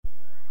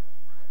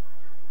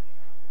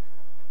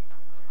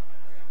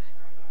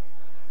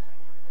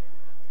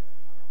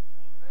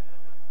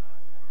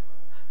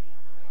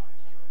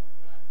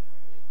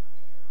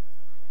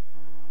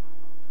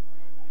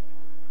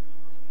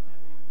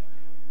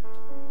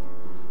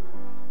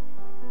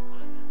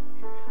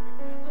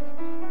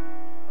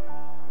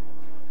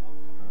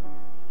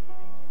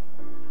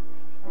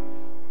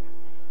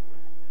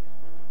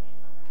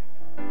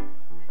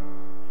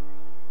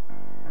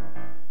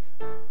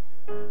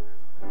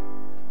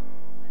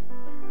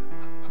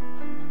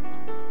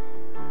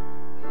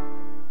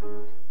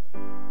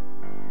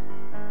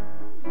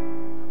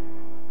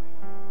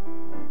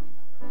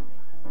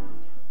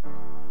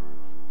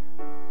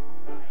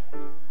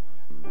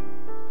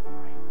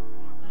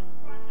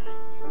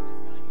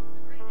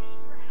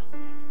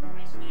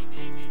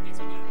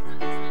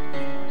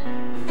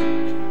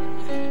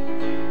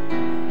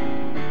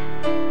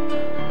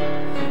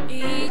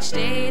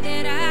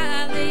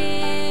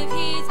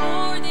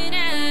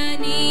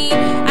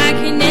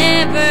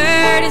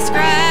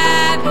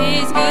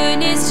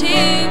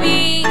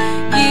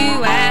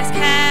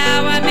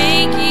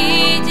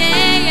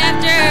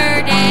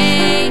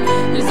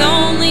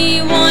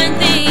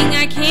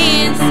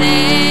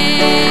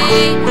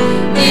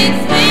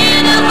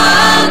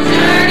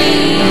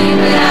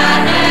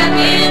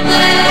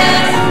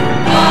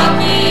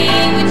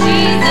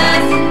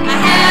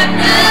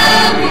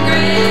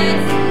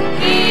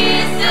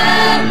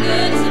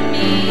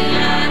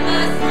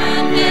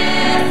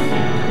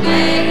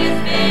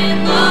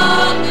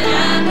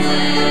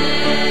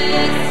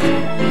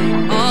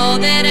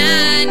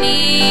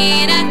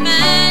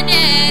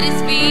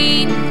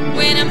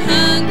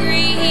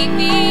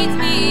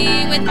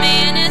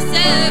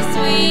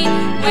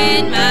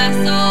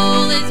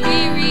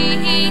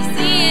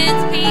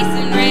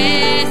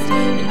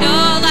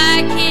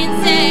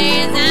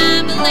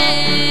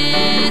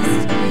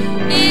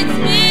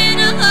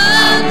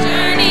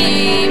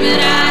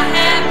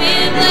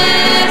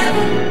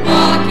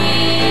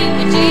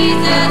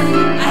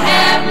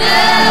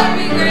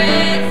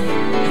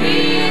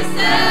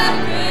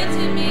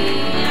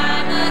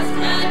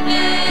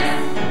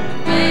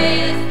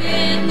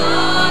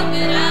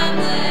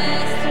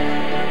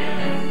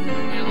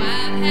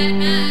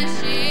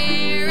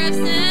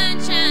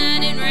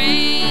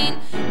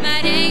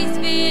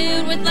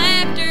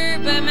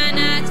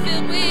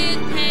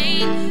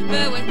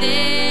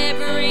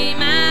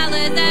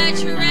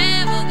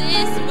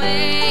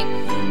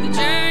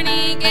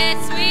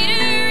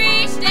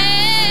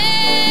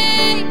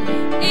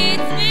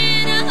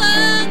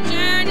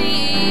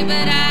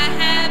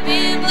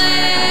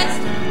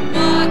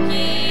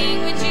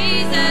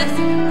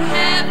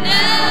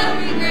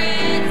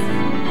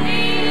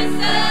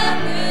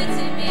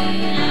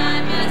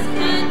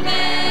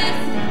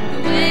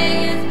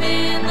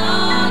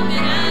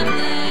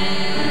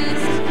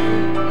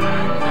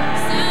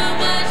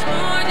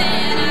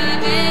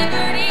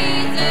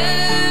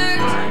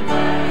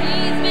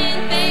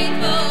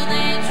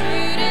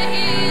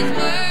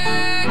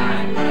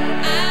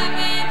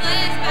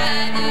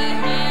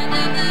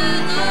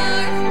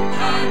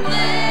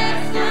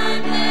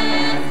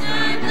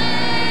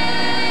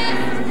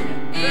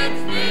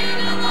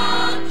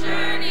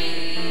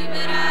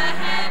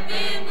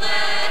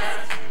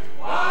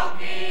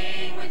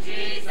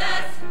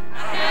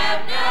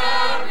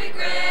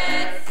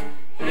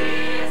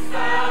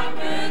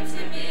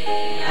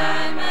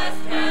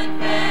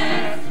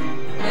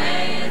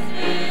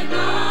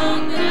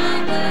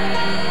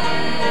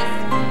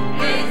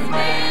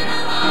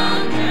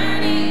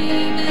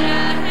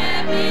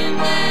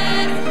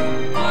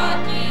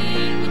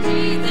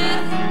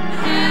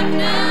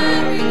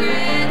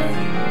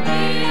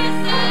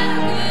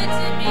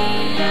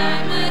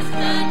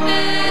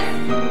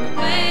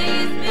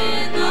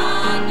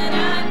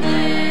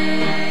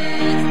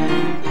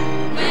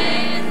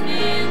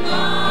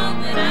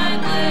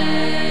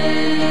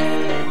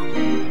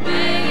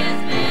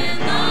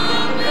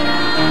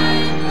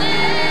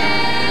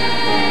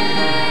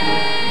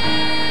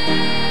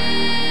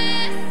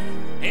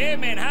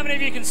Amen. How many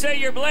of you can say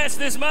you're blessed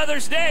this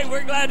Mother's Day?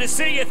 We're glad to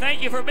see you.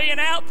 Thank you for being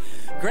out.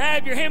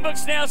 Grab your hymn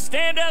books now.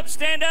 Stand up,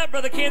 stand up.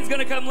 Brother Ken's going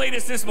to come lead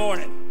us this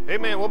morning.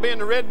 Amen. We'll be in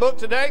the Red Book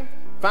today.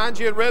 Find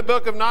you a Red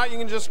Book. If not, you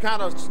can just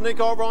kind of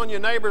sneak over on your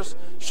neighbor's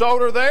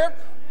shoulder there.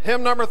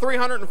 Hymn number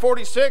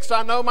 346,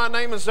 I Know My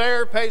Name Is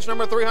There, page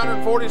number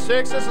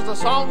 346. This is a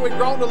song we've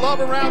grown to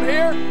love around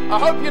here. I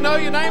hope you know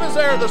your name is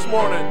there this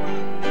morning.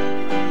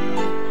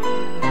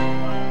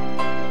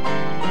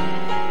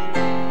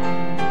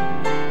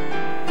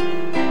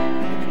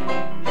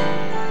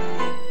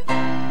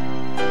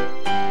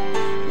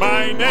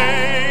 My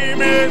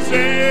name is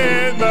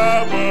in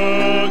the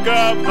book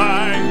of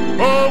life.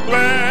 Oh,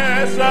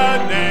 bless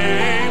the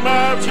name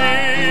of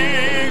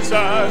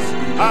Jesus.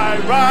 I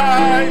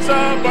rise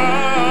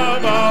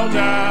above all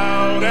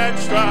doubt and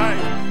strife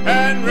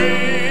and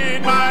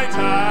read my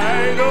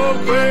title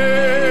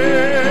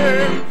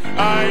clear.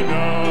 I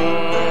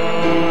know,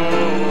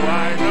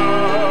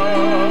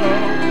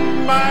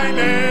 my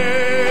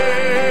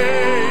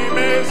name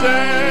is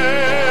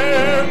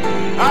there.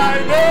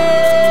 I know,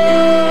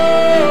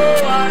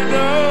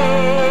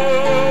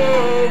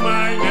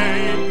 my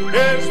name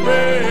is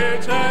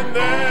written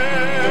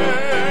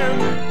there.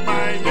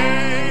 My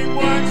name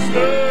once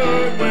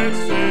stood with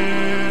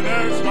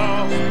sinners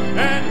lost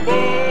and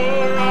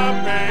bore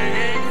a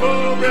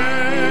painful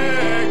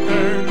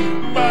record,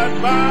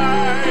 but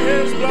by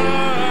his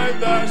blood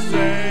the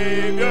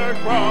Savior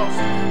crossed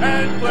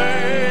and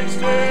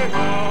placed it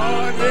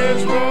on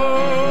his robe.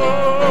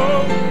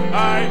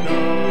 I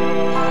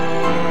know,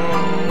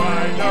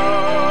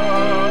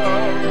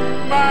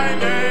 my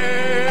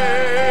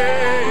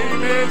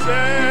name is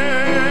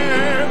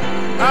there.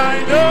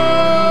 I know,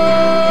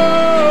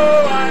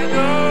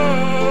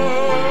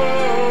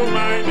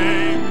 my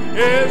name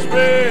is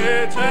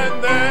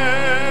written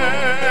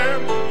there.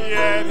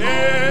 Yet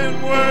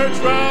inward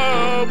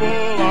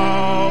trouble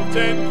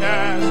often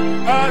casts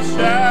a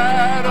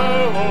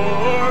shadow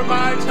o'er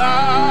my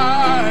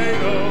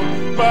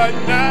title, but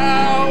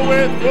now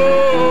with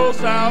full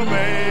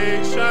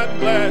salvation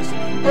blessed,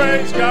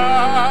 praise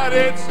God,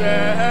 it's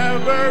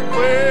ever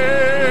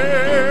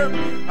clear.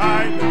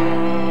 I know,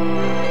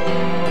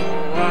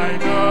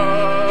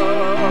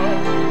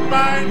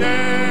 my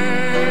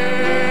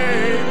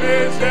name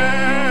is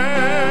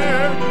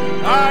there.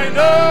 I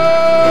know,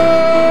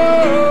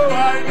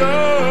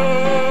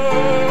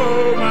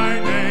 my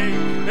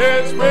name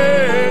is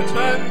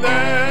written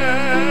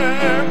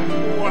there.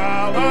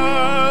 While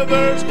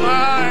others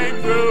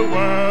climb through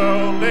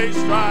worldly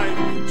strife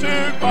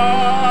to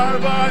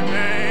carve a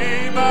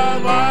name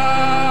of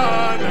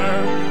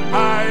honor,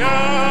 high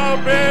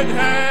up in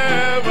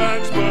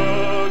heaven's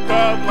book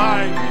of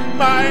life,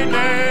 my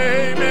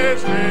name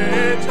is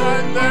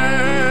written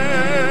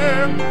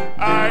there.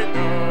 I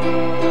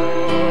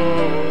know,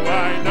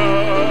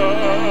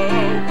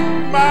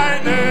 my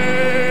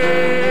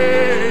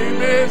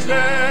name is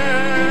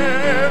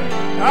there.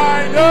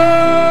 I know,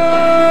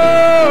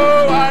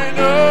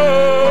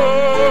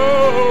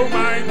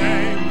 my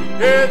name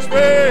is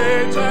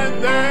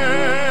written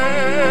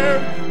there.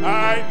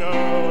 I know,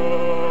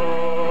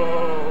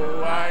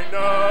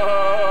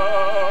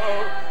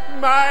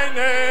 my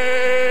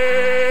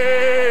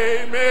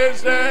name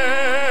is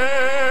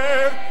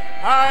there.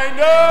 I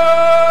know,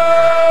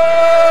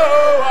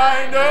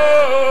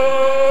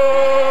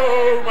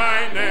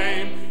 my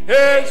name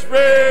is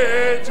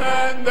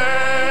written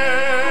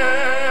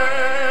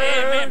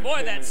there. Amen.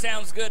 Boy, that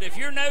sounds good. If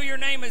you know your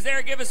name is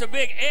there, give us a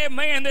big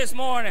amen this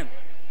morning.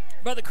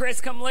 Brother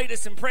Chris, come lead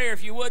us in prayer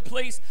if you would,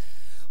 please.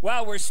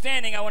 While we're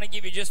standing, I want to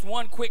give you just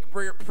one quick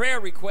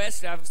prayer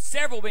request.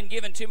 Several been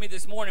given to me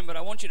this morning, but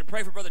I want you to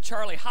pray for Brother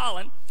Charlie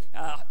Holland.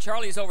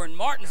 Charlie is over in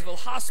Martinsville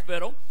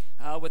Hospital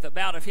with a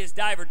bout of his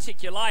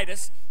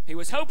diverticulitis. He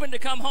was hoping to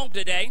come home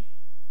today,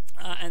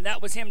 and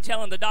that was him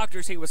telling the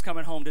doctors he was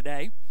coming home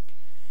today.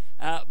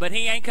 But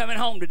he ain't coming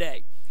home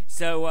today.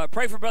 So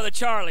pray for Brother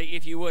Charlie,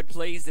 if you would,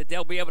 please, that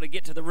they'll be able to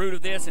get to the root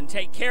of this and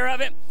take care of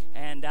it.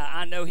 And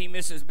I know he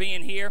misses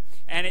being here.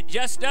 And it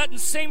just doesn't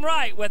seem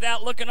right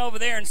without looking over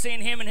there and seeing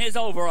him in his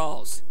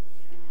overalls.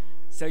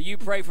 So you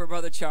pray for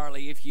Brother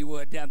Charlie, if you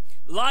would.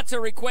 Lots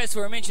of requests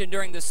were mentioned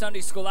during the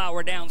Sunday school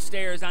hour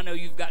downstairs. I know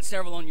you've got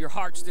several on your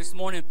hearts this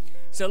morning.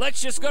 So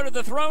let's just go to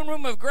the throne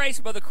room of grace.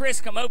 Brother Chris,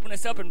 come open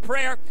us up in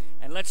prayer,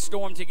 and let's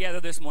storm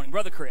together this morning.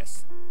 Brother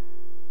Chris.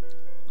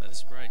 Let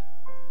us pray.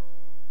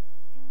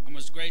 Our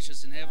most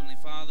gracious and heavenly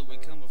Father, we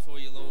come before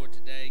you, Lord,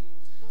 today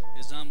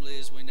as humbly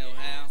as we know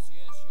how.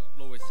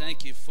 Lord, we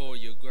thank you for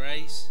your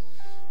grace.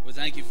 We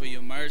thank you for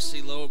your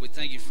mercy, Lord. We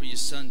thank you for your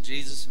Son,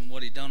 Jesus, and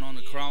what he done on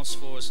the cross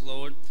for us,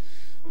 Lord.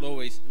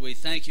 Lord, we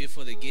thank you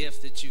for the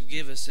gift that you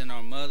give us in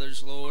our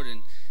mothers, Lord,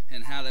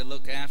 and how they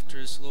look after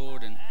us,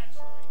 Lord. And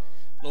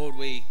Lord,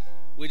 we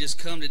just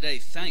come today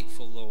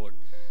thankful, Lord.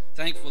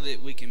 Thankful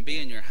that we can be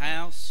in your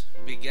house,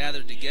 be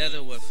gathered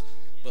together with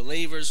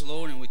believers,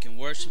 Lord, and we can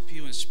worship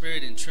you in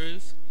spirit and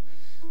truth.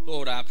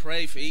 Lord, I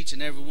pray for each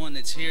and every one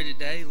that's here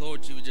today.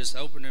 Lord, you would just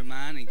open their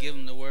mind and give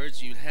them the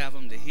words you'd have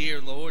them to hear,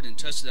 Lord, and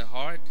touch their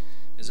heart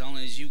as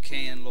only as you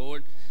can,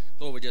 Lord.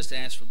 Lord, we just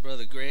ask for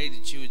Brother Greg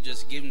that you would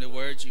just give him the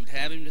words you would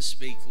have him to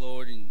speak,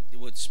 Lord, and it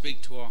would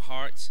speak to our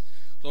hearts.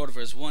 Lord, if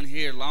there's one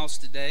here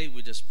lost today,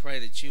 we just pray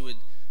that you would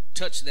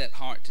touch that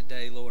heart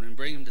today, Lord, and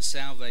bring him to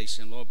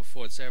salvation, Lord,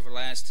 before it's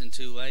everlasting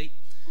too late.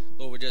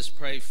 Lord, we just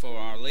pray for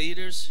our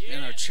leaders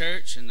in our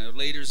church and the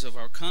leaders of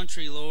our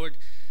country, Lord,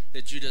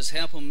 that you just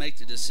help them make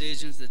the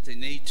decisions that they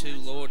need to,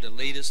 Lord, to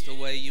lead us the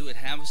way you would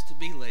have us to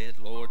be led,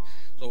 Lord.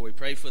 Lord, we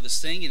pray for the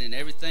singing and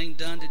everything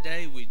done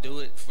today. We do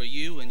it for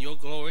you and your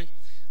glory.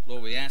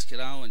 Lord, we ask it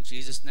all in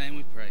Jesus' name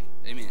we pray.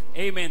 Amen.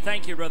 Amen.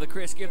 Thank you, Brother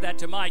Chris. Give that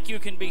to Mike. You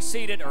can be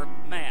seated, or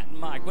Matt,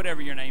 Mike,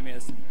 whatever your name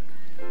is.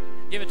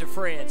 Give it to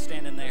Fred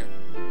standing there.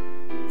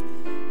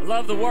 I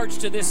love the words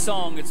to this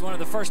song. It's one of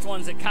the first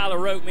ones that Kyla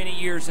wrote many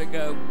years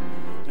ago.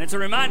 And it's a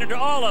reminder to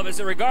all of us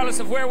that regardless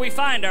of where we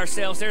find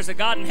ourselves, there's a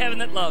God in heaven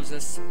that loves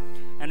us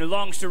and who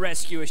longs to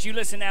rescue us. You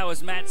listen now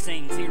as Matt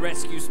sings, He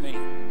Rescues Me.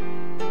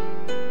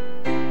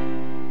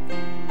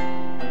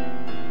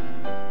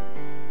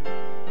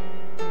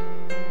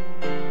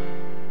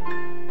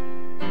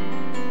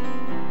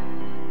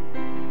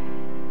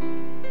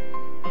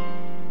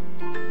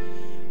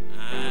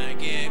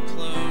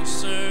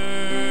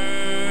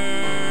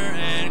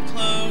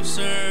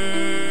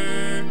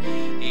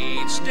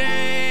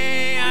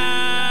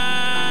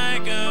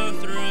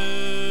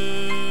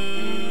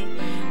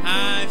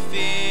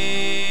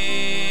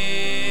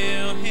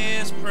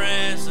 His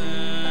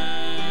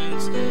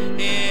presence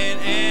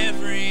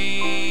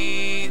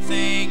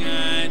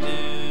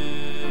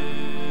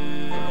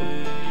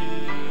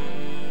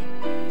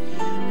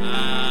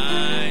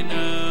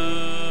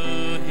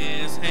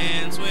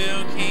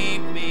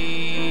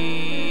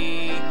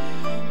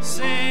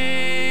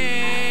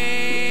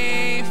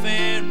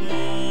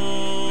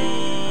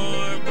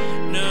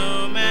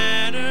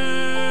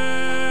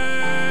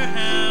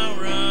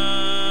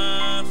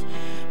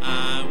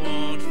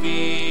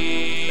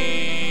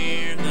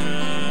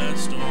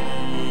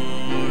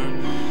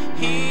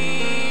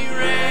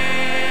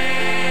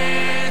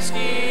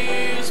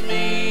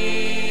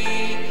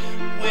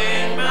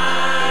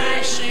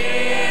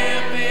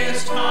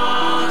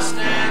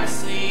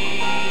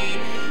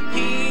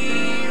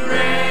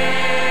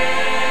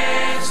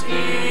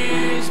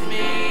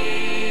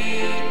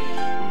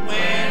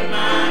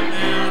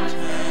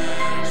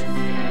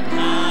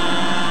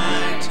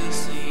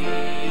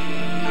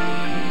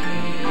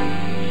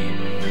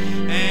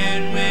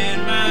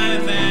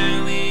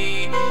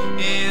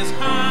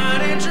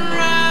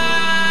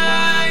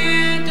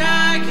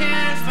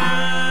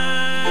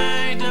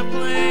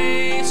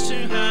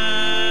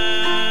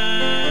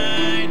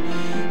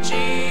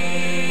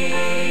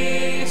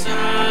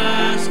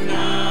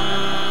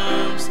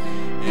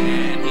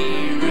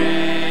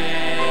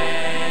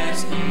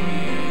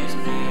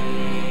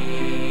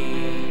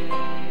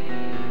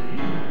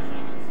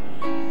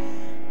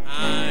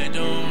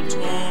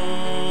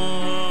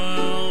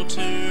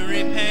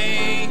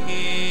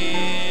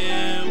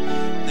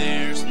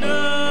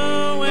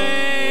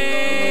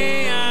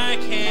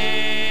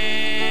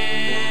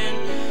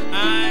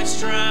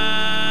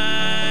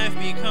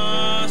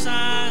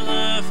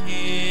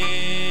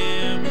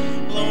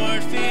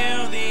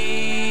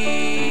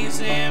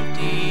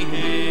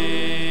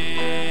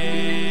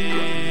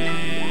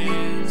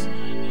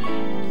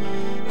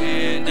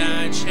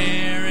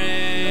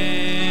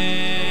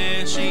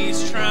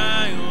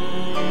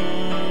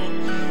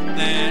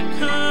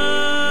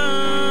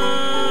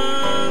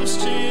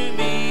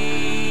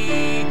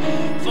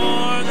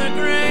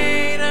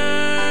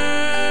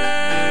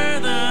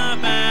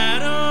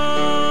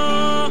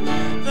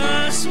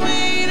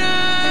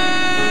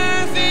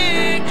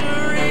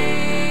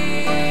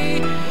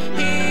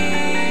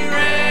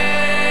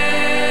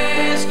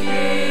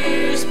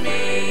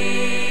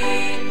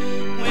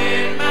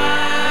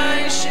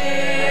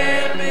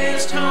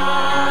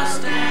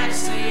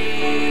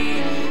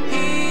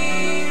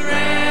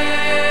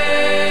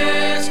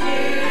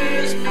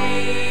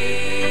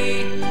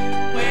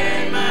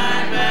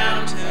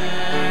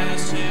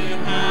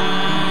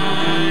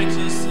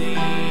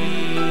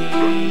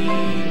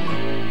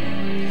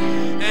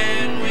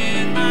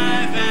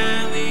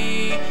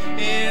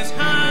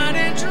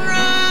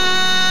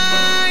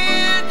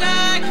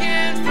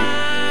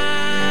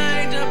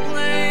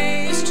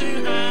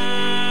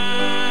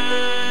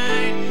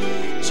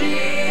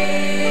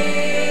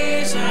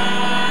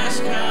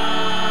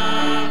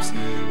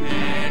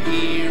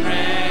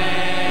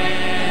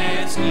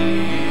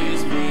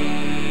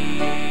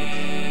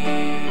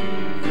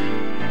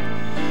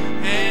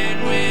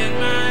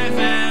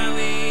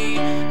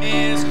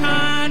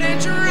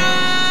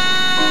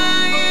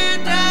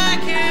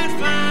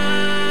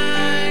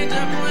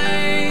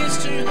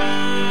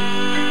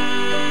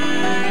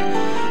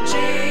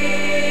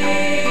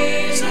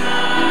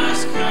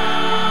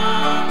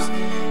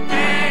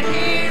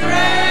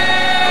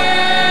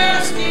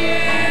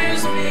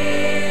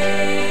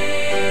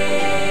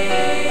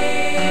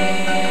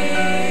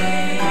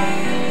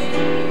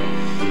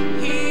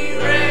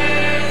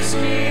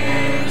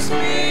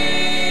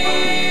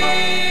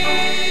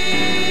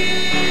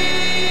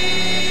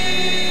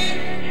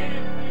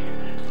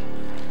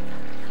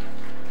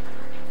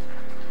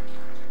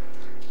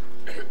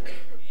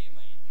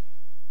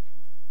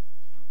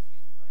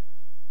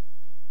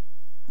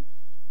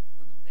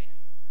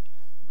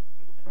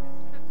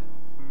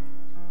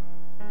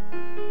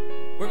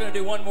going to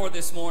do one more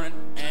this morning,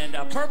 and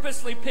I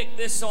purposely picked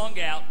this song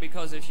out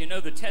because if you know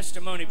the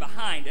testimony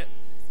behind it,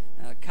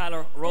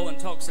 Kyla Rowland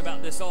talks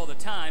about this all the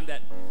time,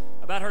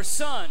 about her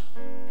son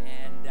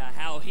and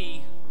how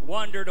he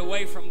wandered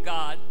away from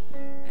God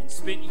and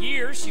spent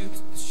years,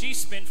 she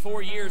spent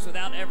 4 years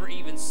without ever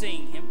even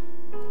seeing him,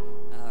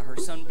 her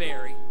son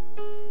Barry.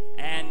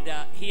 And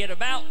he had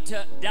about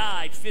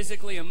died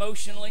physically,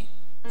 emotionally,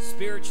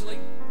 spiritually.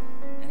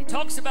 And he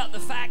talks about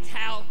the fact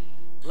how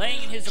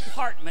laying in his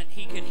apartment,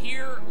 he could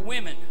hear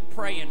women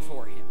praying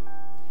for him.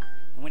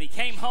 And when he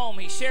came home,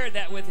 he shared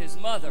that with his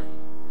mother.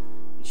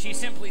 And she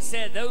simply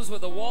said, those were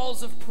the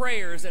walls of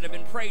prayers that have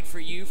been prayed for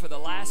you for the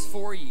last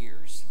 4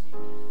 years.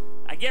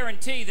 I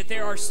guarantee that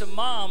there are some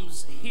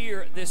moms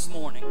here this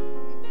morning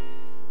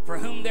for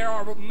whom there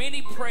are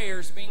many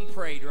prayers being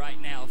prayed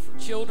right now for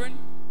children,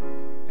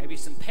 maybe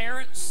some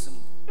parents, some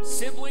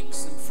siblings,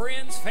 some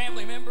friends,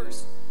 family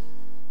members.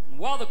 And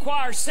while the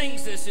choir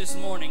sings this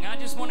morning, I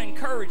just want to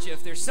encourage you,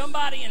 if there's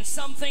somebody and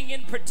something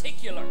in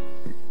particular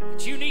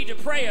that you need to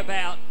pray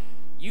about,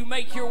 you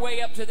make your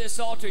way up to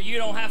this altar. You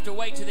don't have to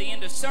wait to the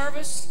end of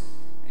service,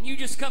 and you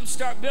just come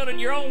start building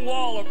your own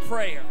wall of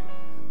prayer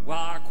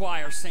while our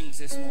choir sings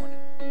this morning.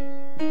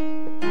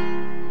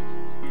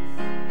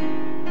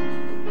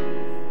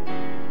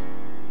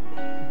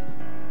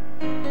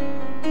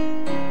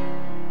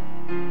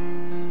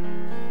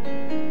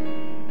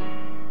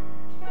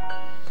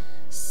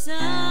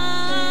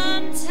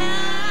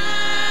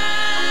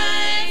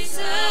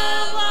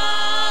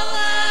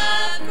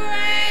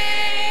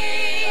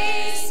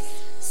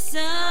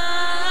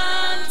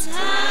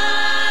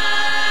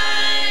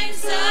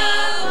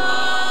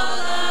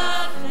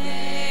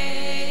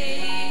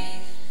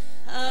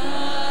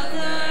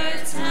 Others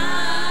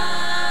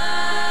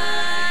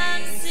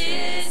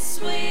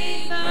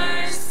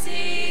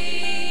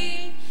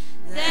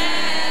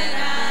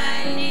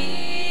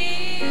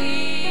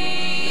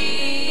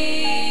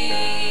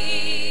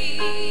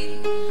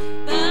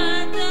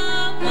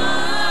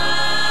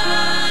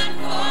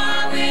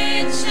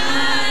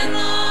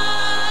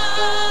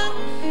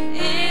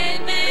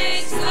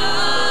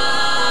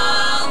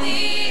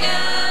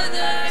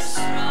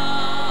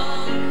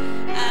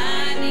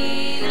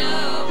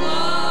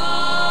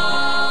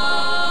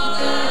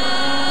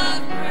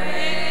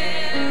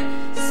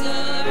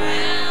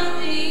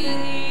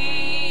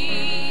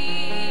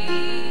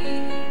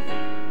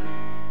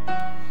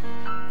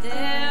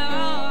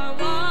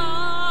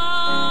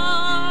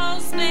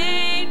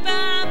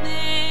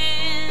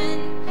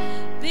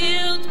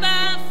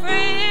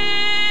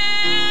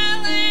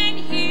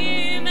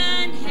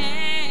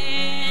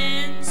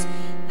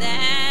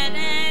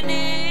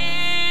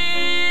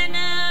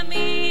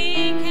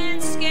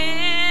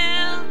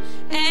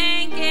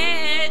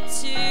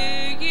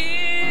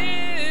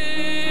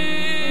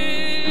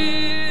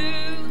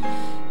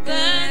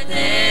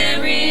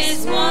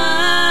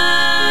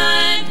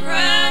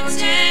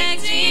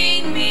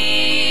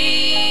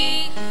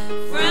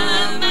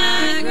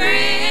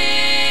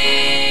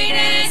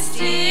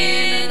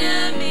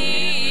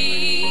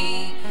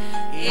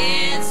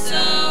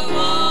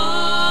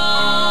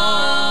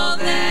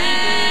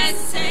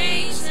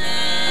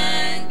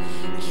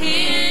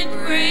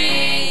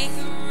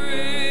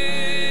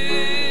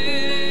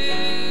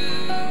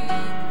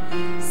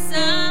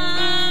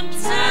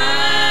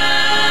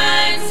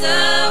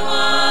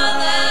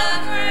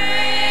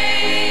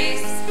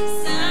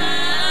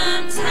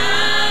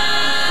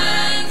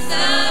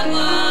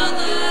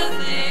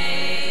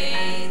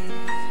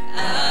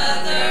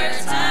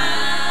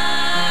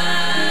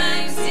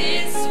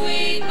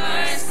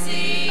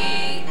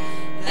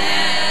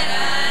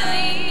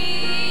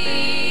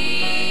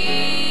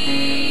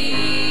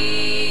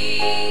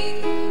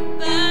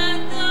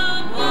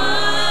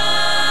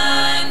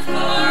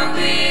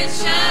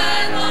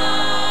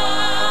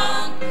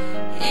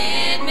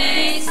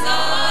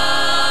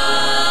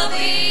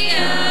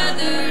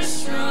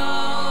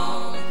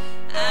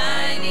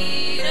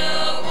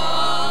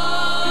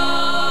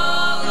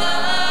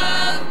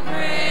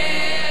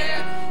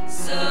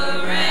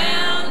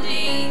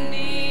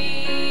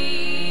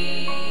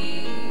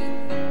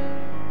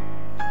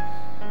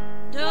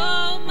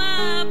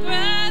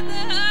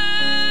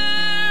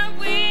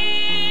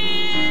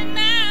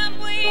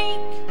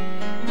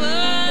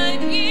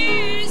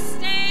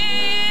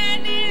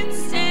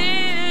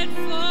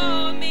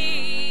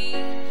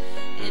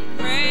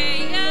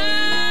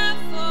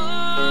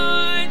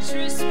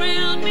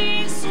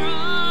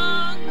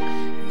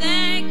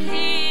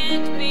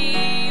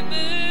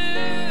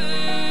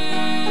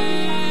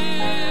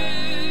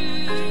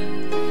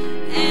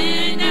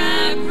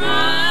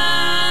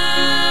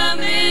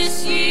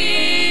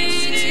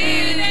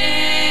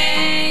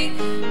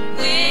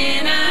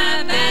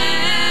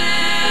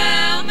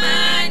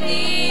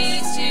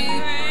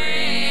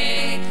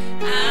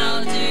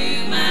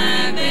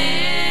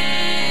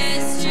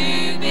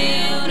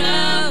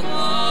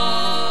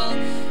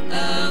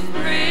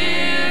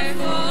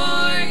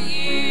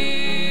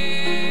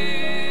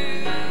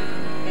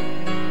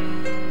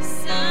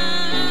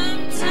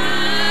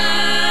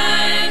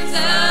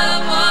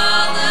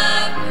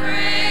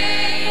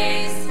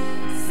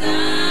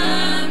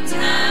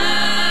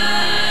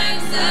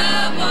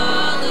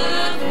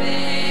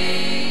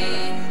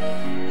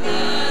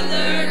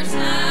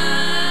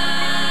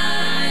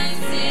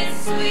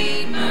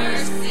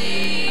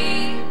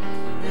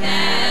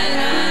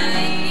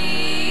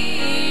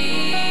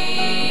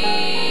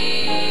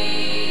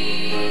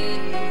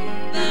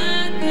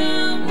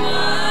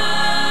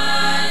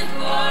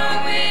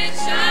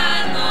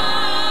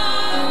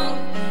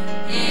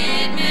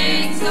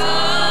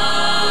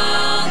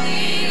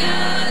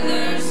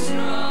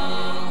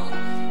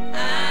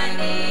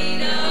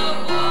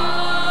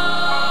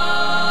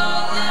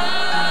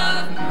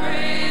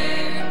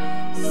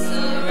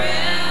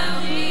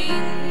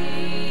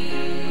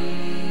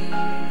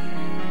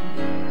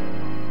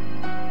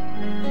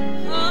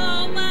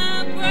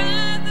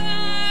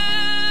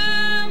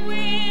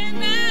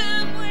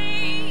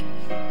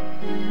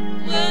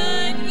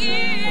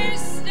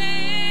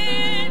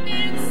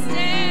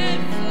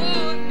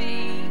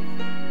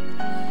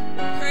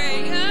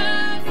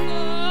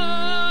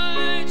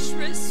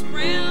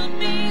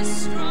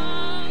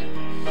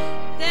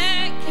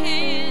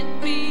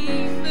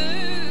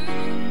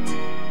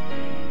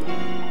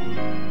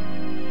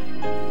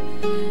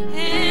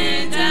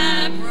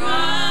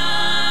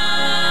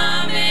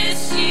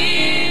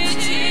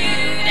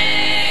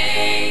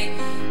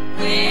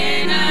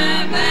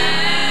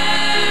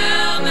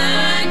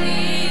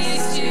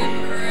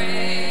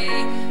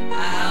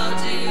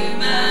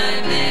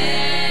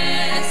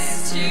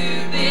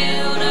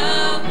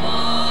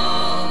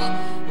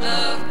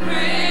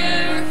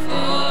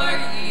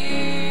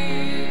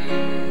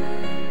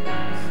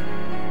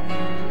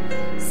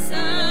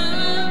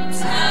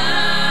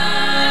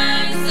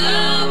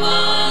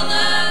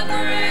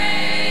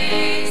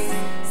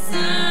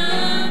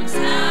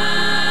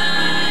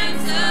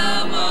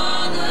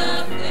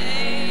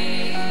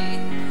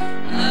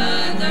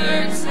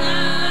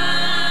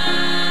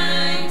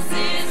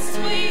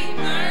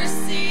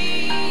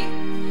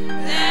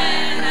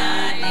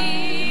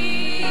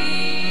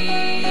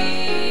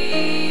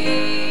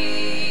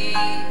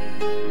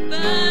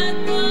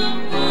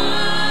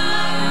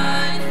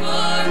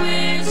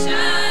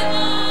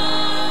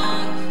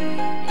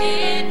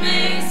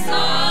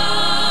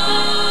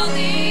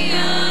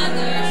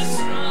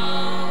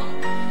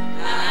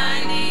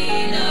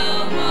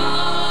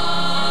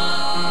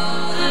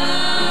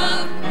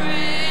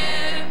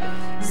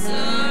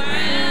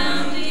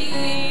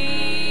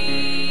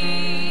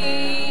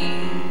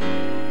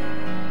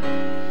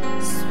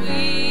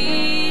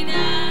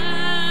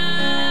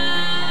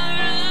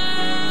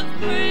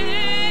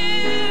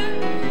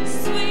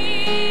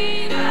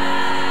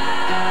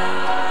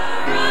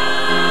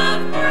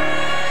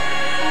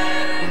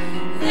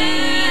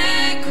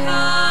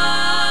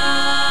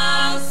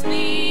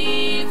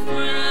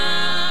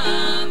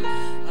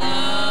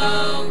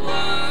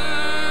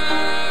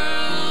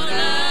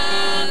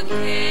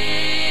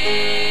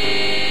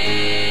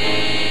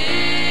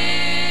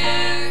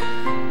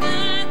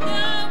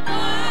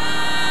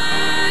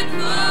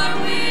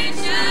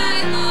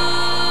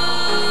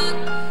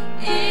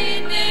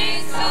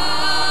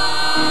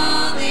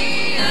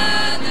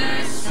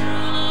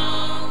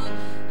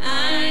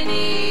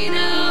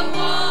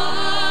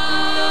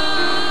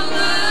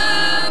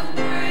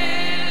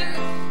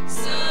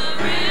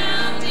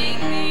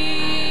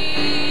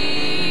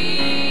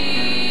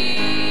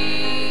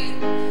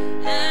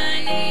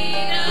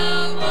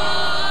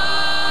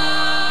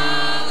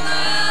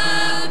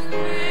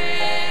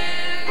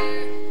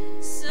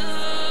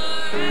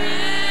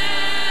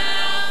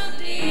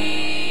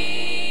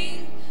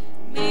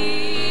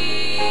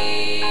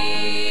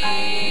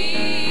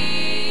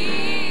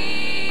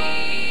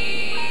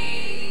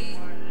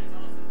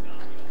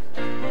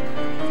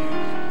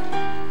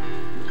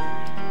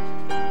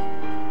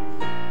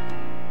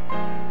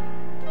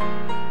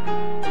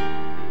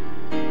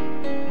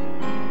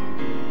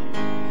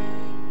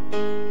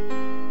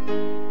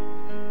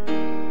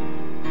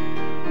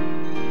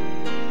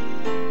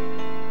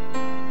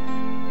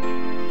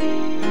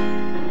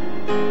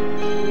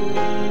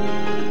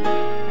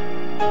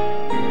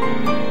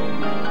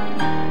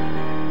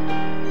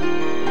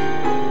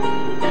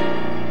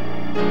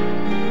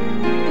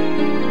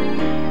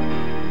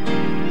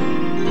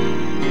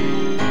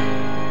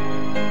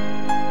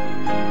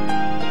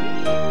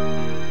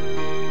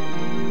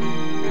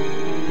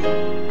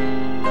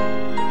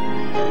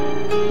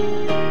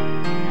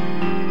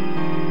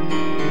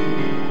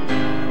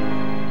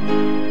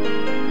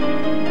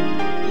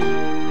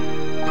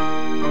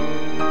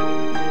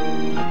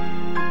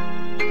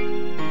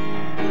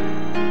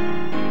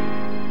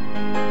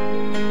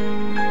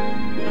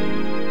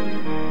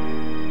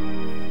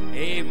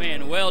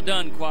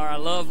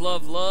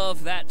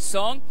love that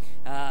song.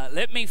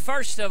 Let me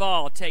first of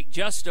all take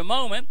just a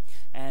moment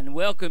and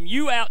welcome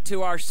you out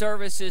to our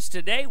services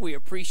today. We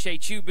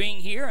appreciate you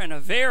being here, and a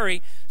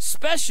very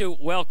special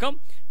welcome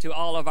to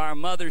all of our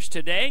mothers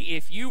today.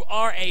 If you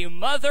are a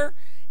mother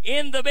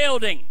in the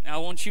building, I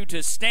want you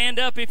to stand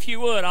up if you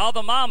would. All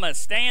the mamas,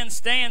 stand.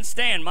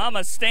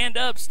 Mamas, stand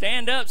up.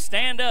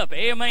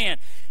 Amen.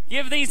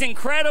 Give these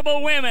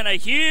incredible women a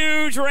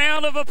huge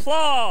round of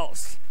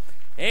applause.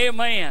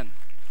 Amen.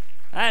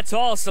 That's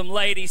awesome,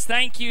 ladies.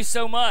 Thank you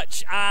so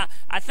much. I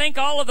think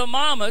all of the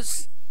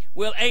mamas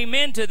will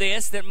amen to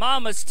this, that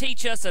mamas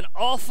teach us an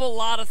awful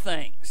lot of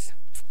things.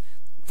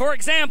 For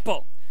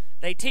example,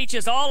 they teach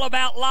us all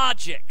about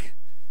logic.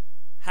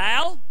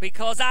 How?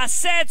 Because I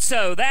said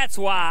so, that's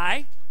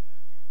why.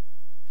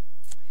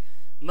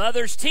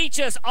 Mothers teach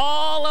us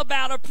all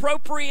about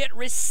appropriate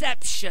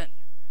reception.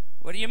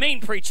 What do you mean,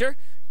 preacher?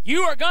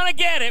 You are going to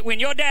get it when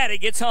your daddy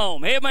gets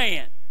home.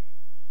 Amen.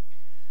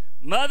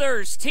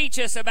 Mothers teach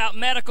us about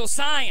medical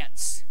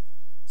science.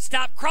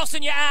 Stop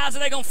crossing your eyes or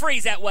they're going to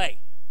freeze that way.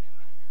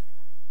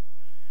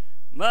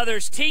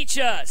 Mothers teach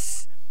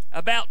us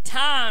about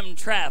time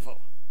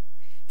travel.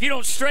 If you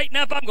don't straighten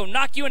up, I'm going to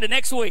knock you into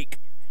next week.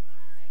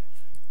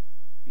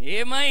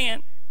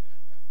 Amen.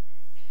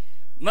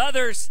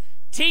 Mothers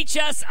teach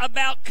us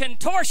about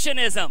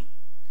contortionism.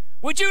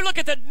 Would you look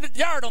at the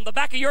dirt on the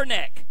back of your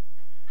neck?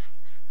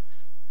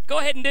 Go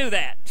ahead and do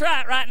that.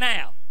 Try it right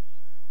now.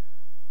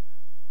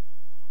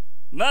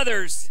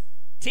 Mothers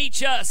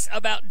teach us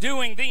about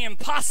doing the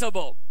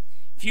impossible.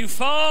 If you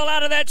fall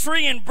out of that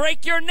tree and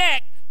break your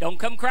neck, don't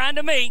come crying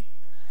to me.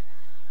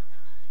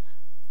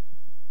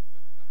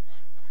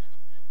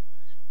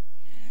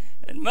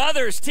 And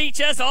mothers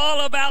teach us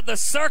all about the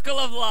circle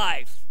of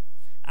life.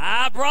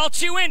 I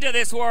brought you into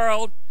this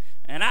world,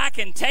 and I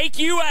can take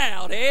you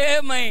out.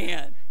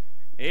 Amen.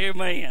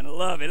 Amen.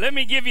 Love it. Let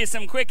me give you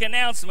some quick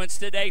announcements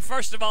today.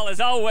 First of all, as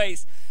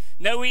always,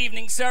 no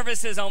evening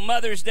services on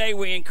Mother's Day.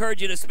 We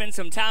encourage you to spend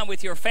some time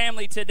with your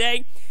family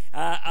today.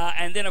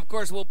 And then, of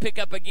course, we'll pick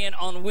up again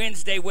on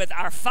Wednesday with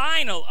our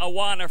final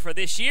Awana for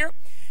this year.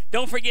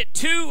 Don't forget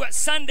 2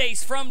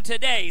 Sundays from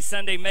today,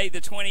 Sunday, May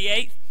the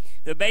 28th,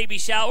 the baby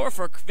shower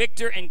for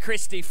Victor and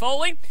Christy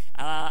Foley.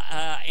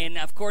 And,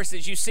 of course,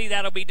 as you see,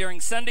 that'll be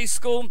during Sunday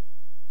school.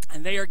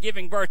 And they are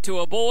giving birth to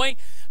a boy.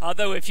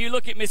 Although if you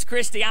look at Miss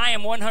Christy, I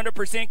am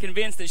 100%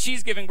 convinced that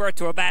she's giving birth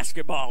to a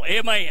basketball.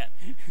 Amen.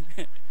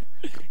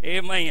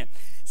 Amen.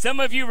 Some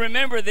of you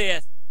remember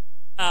this.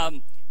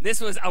 This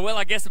was, well,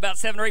 I guess about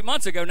 7 or 8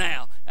 months ago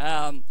now.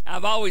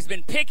 I've always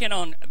been picking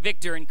on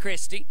Victor and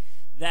Christy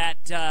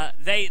that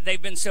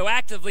they've been so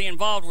actively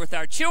involved with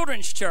our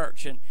children's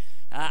church. And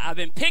I've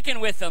been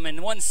picking with them.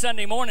 And one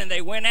Sunday morning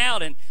they went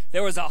out and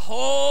there was a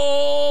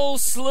whole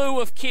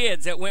slew of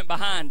kids that went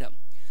behind them.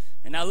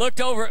 And I looked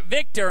over at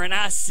Victor and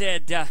I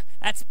said,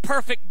 that's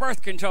perfect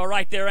birth control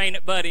right there, ain't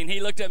it, buddy? And he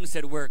looked up and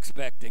said, we're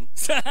expecting.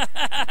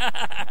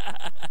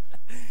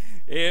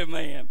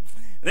 Amen.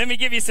 Let me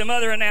give you some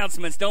other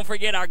announcements. Don't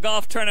forget our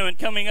golf tournament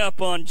coming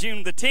up on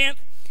June the 10th.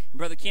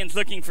 Brother Ken's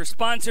looking for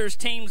sponsors,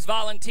 teams,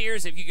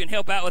 volunteers. If you can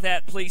help out with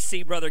that, please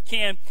see Brother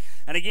Ken.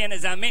 And again,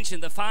 as I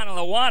mentioned, the final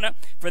Awana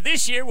for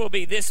this year will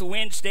be this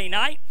Wednesday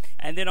night.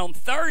 And then on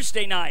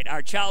Thursday night,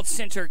 our child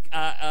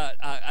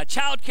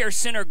care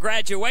center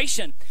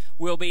graduation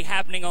will be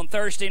happening on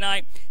Thursday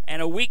night.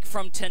 And a week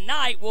from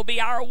tonight will be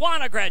our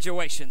Awana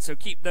graduation. So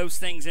keep those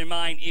things in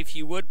mind if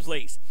you would,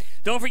 please.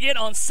 Don't forget,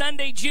 on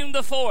Sunday, June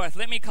the 4th,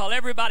 let me call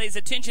everybody's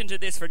attention to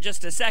this for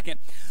just a second.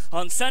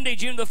 On Sunday,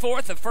 June the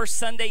 4th, the first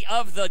Sunday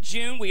of the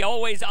June, we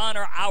always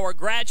honor our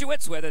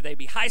graduates, whether they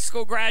be high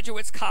school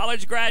graduates,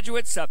 college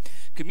graduates,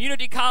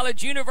 community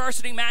college,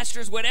 university,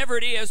 masters, whatever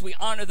it is, we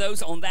honor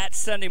those on that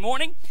Sunday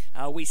morning.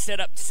 We set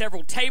up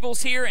several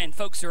tables here, and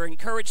folks are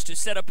encouraged to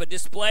set up a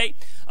display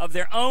of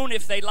their own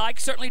if they like.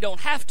 Certainly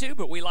don't have to,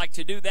 but we like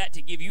to do that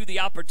to give you the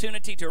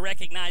opportunity to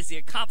recognize the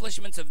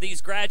accomplishments of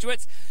these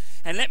graduates.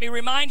 And let me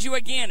remind you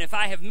again, if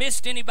I have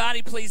missed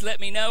anybody, please let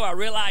me know. I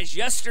realized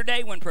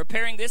yesterday when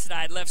preparing this that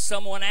I had left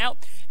someone out.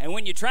 And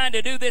when you're trying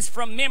to do this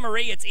from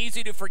memory, it's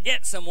easy to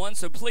forget someone.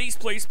 So please,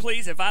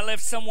 if I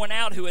left someone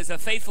out who is a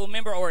faithful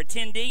member or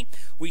attendee,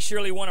 we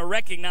surely want to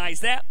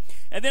recognize that.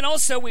 And then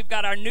also we've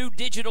got our new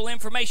digital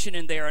information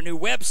in there, a new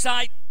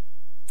website,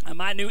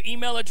 my new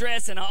email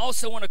address, and I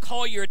also want to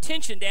call your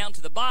attention down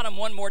to the bottom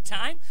one more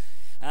time.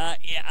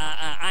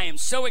 I am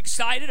so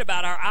excited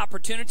about our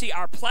opportunity,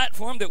 our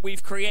platform that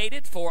we've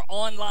created for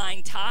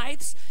online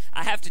tithes.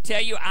 I have to tell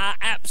you, I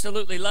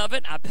absolutely love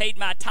it. I paid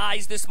my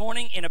tithes this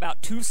morning in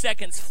about 2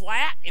 seconds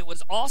flat. It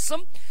was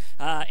awesome.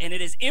 And it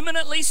is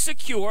eminently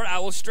secure. I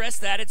will stress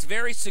that. It's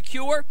very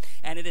secure,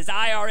 and it is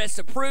IRS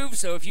approved.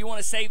 So if you want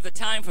to save the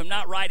time from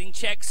not writing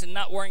checks and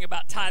not worrying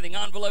about tithing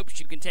envelopes,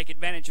 you can take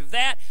advantage of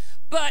that.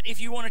 But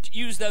if you want to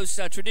use those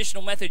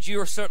traditional methods,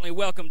 you are certainly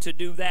welcome to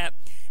do that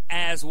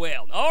as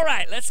well. All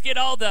right, let's get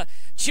all the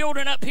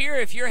children up here.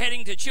 If you're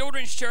heading to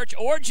children's church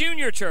or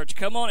junior church,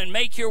 come on and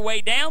make your way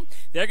down.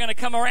 They're going to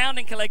come around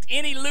and collect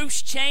any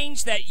loose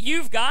change that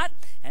you've got,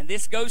 and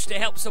this goes to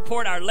help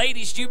support our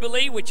Ladies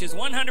Jubilee, which is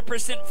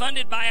 100%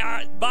 funded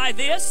by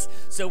this,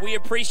 so we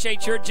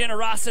appreciate your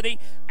generosity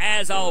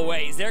as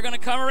always. They're going to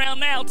come around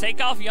now. Take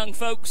off, young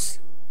folks.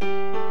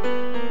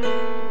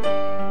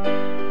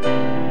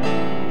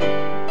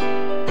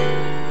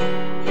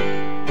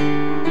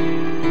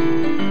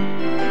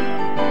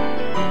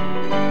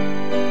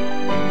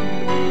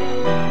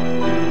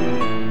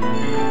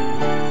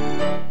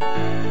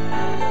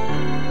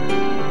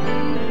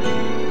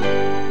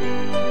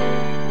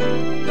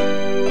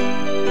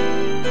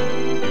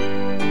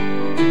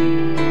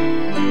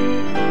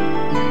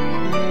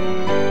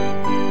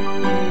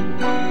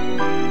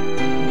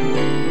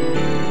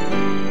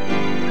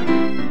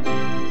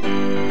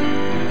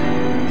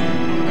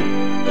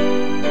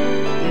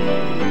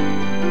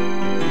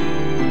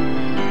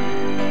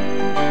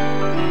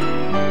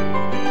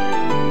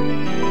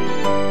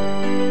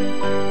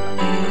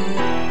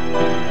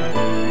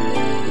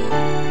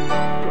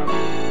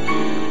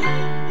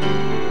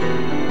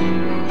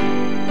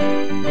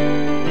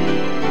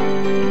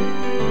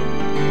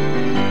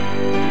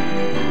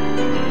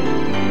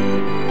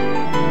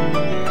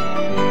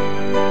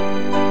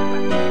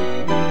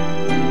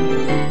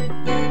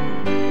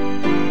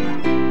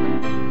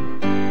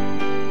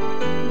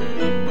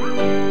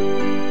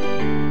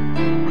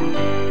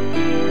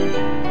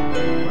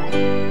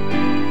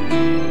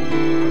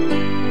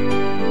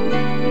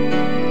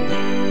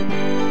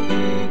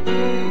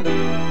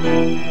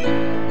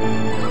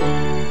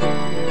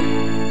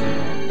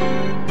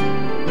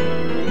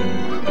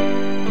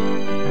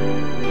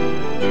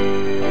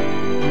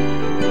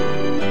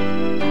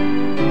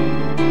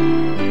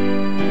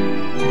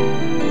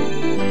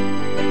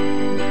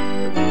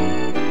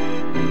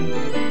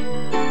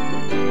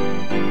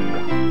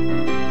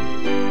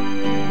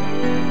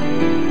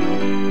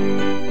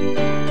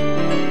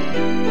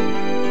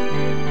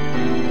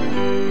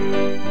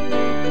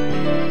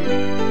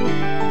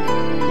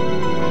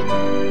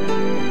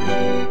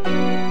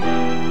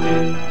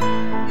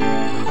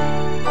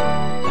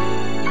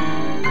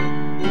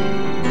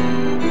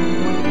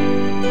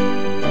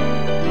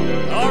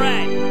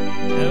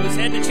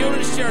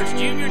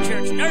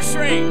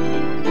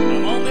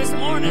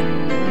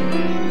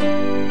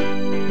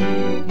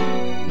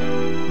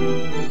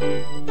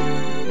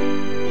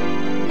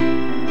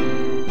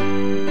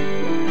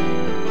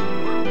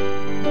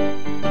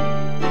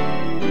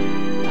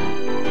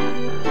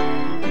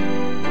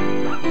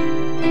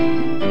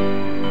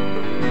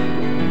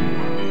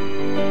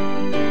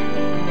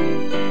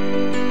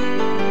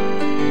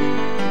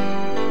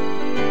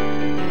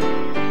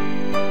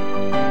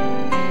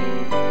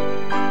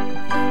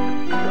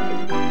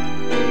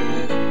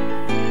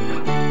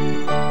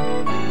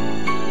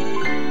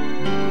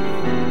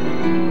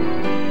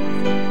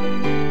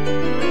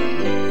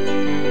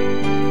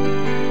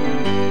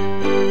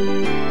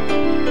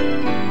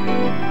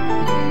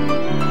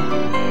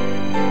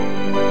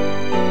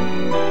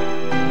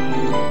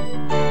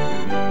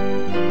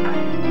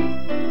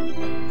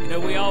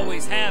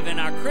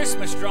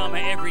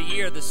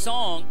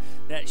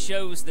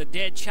 Shows the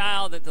dead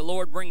child that the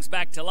Lord brings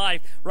back to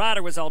life.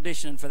 Ryder was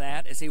auditioning for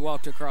that as he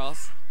walked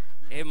across.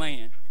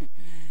 Amen.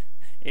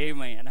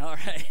 Amen. All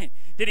right.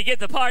 Did he get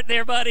the part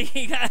there,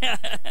 buddy?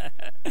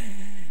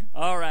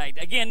 All right.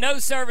 Again, no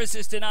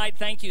services tonight.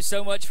 Thank you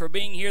so much for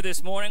being here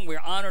this morning. We're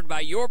honored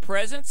by your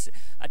presence.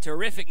 A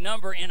terrific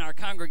number in our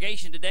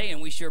congregation today,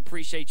 and we sure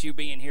appreciate you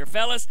being here.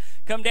 Fellas,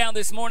 come down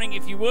this morning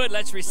if you would.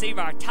 Let's receive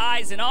our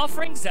tithes and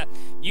offerings.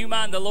 You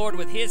mind the Lord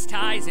with his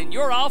tithes and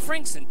your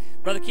offerings. And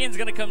Brother Ken's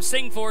going to come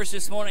sing for us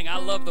this morning. I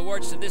love the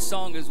words to this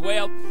song as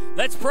well.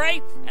 Let's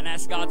pray and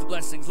ask God's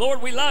blessings.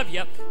 Lord, we love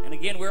you. And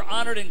again, we're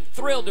honored and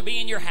thrilled to be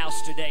in your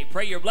house today.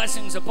 Pray your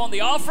blessings upon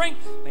the offering.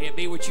 May it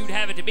be what you'd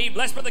have it to be.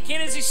 Bless Brother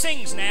Ken as he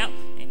sings now.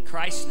 In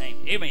Christ's name,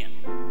 amen.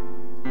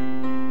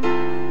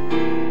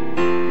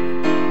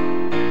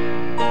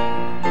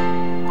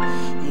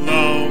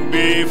 Long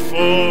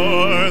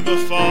before the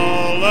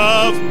fall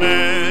of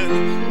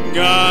man,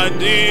 God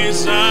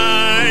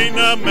designed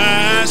a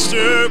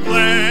master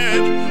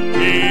plan.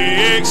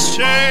 He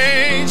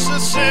exchanged the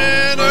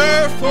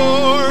sinner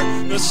for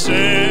the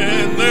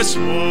sinless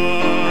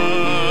one.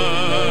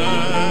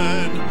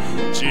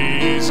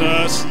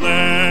 Jesus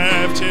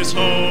left his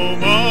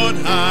home on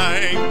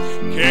high,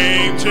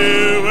 came to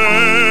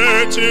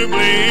earth to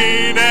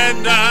bleed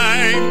and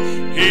die.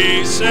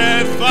 He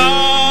said,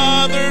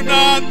 Father,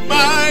 not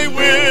my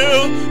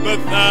will,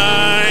 but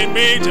thine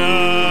be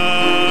done.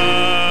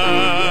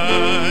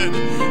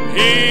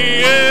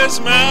 He is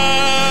mine.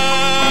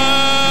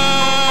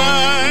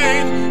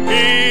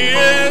 He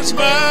is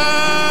mine.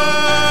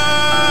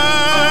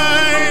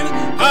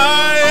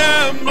 I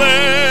am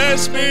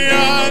blessed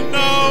beyond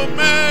no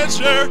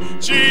measure.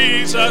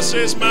 Jesus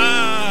is mine.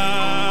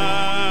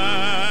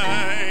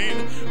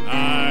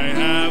 I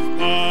have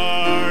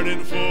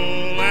pardon full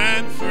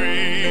and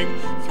free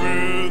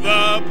through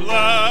the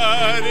blood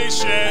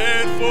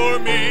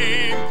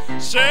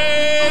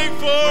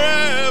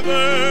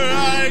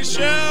I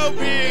shall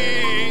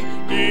be.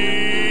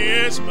 He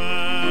is mine.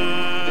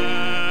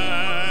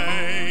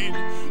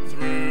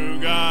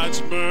 Through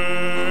God's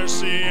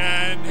mercy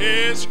and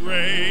His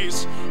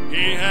grace,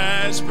 He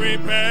has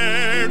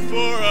prepared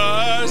for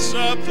us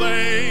a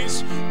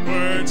place.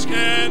 Words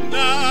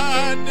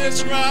cannot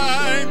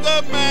describe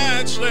the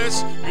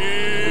matchless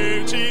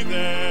beauty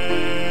there.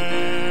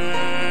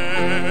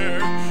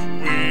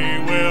 We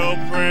will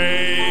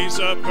praise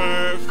a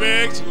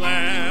perfect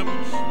Lamb,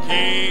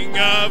 King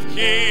of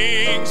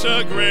kings,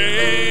 a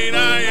great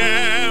I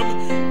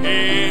am.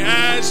 He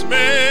has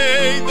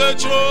made the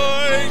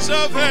joys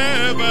of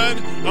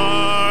heaven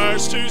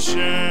ours to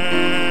share.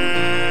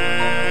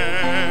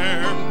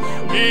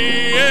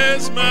 He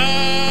is mine.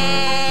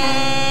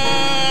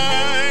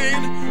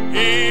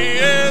 He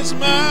is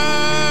mine.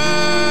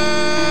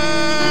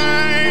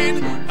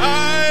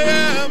 I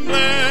am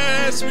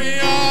blessed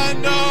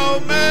beyond all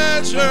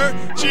measure.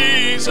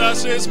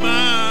 Jesus is mine.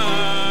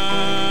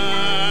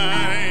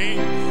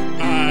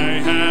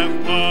 I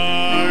have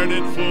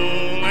pardon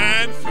full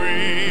and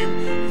free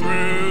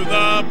through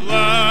the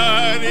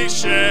blood He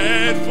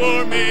shed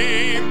for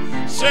me.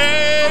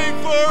 Saved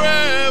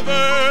forever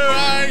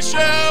I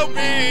shall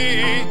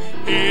be.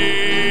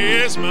 He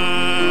is mine.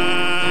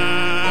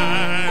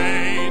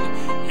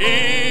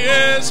 He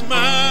is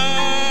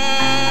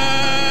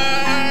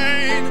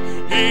mine.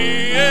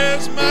 He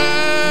is mine.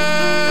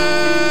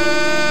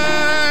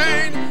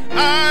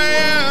 I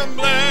am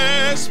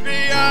blessed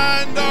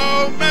beyond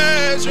all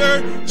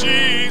measure.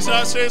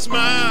 Jesus is mine.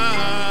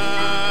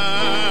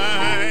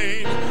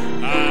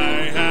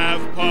 I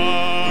have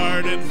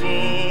pardon full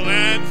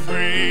and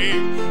free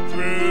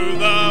through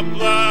the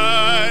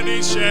blood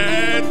He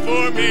shed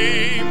for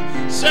me.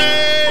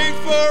 Saved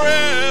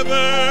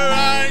forever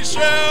I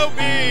shall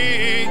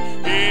be.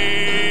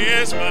 He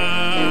is mine.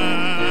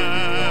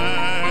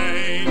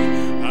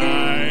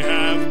 I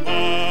have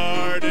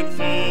pardon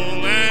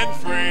full and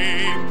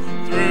free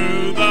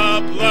through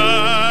the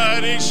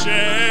blood He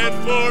shed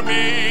for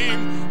me.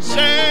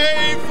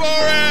 Saved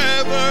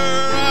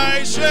forever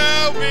I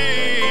shall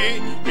be.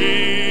 He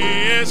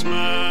is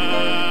mine.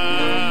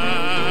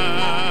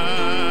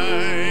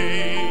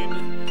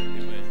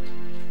 Amen.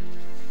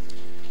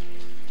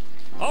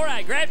 All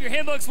right, grab your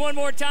hymn books one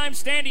more time.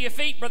 Stand to your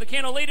feet. Brother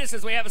Ken will lead us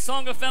as we have a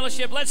song of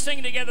fellowship. Let's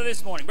sing together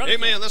this morning. Brother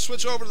Amen. Ken. Let's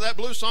switch over to that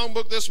blue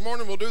songbook this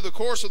morning. We'll do the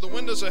chorus of The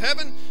Windows of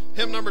Heaven,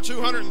 hymn number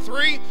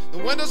 203, The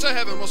Windows of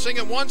Heaven. We'll sing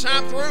it one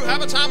time through.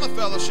 Have a time of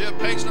fellowship,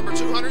 page number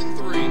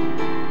 203.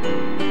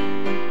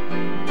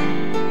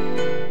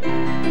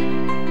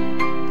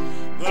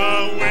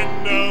 The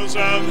windows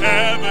of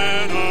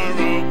heaven are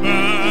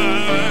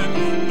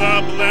open.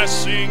 The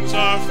blessings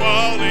are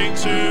falling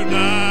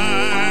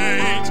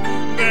tonight.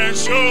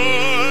 There's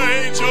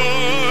joy,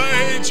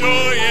 joy,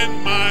 joy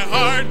in my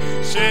heart,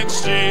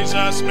 since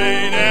Jesus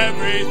made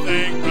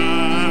everything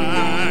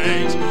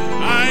right.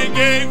 I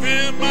gave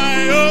Him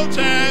my old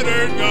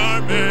tattered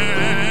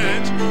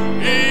garment.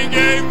 He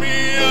gave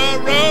me a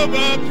robe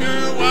of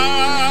pure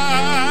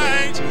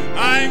white.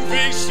 I'm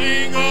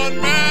feasting on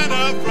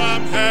manna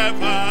from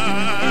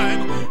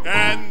heaven,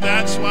 and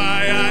that's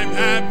why I'm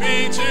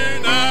happy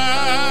tonight.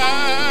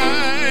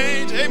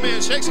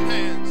 Amen. Shake some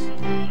hands.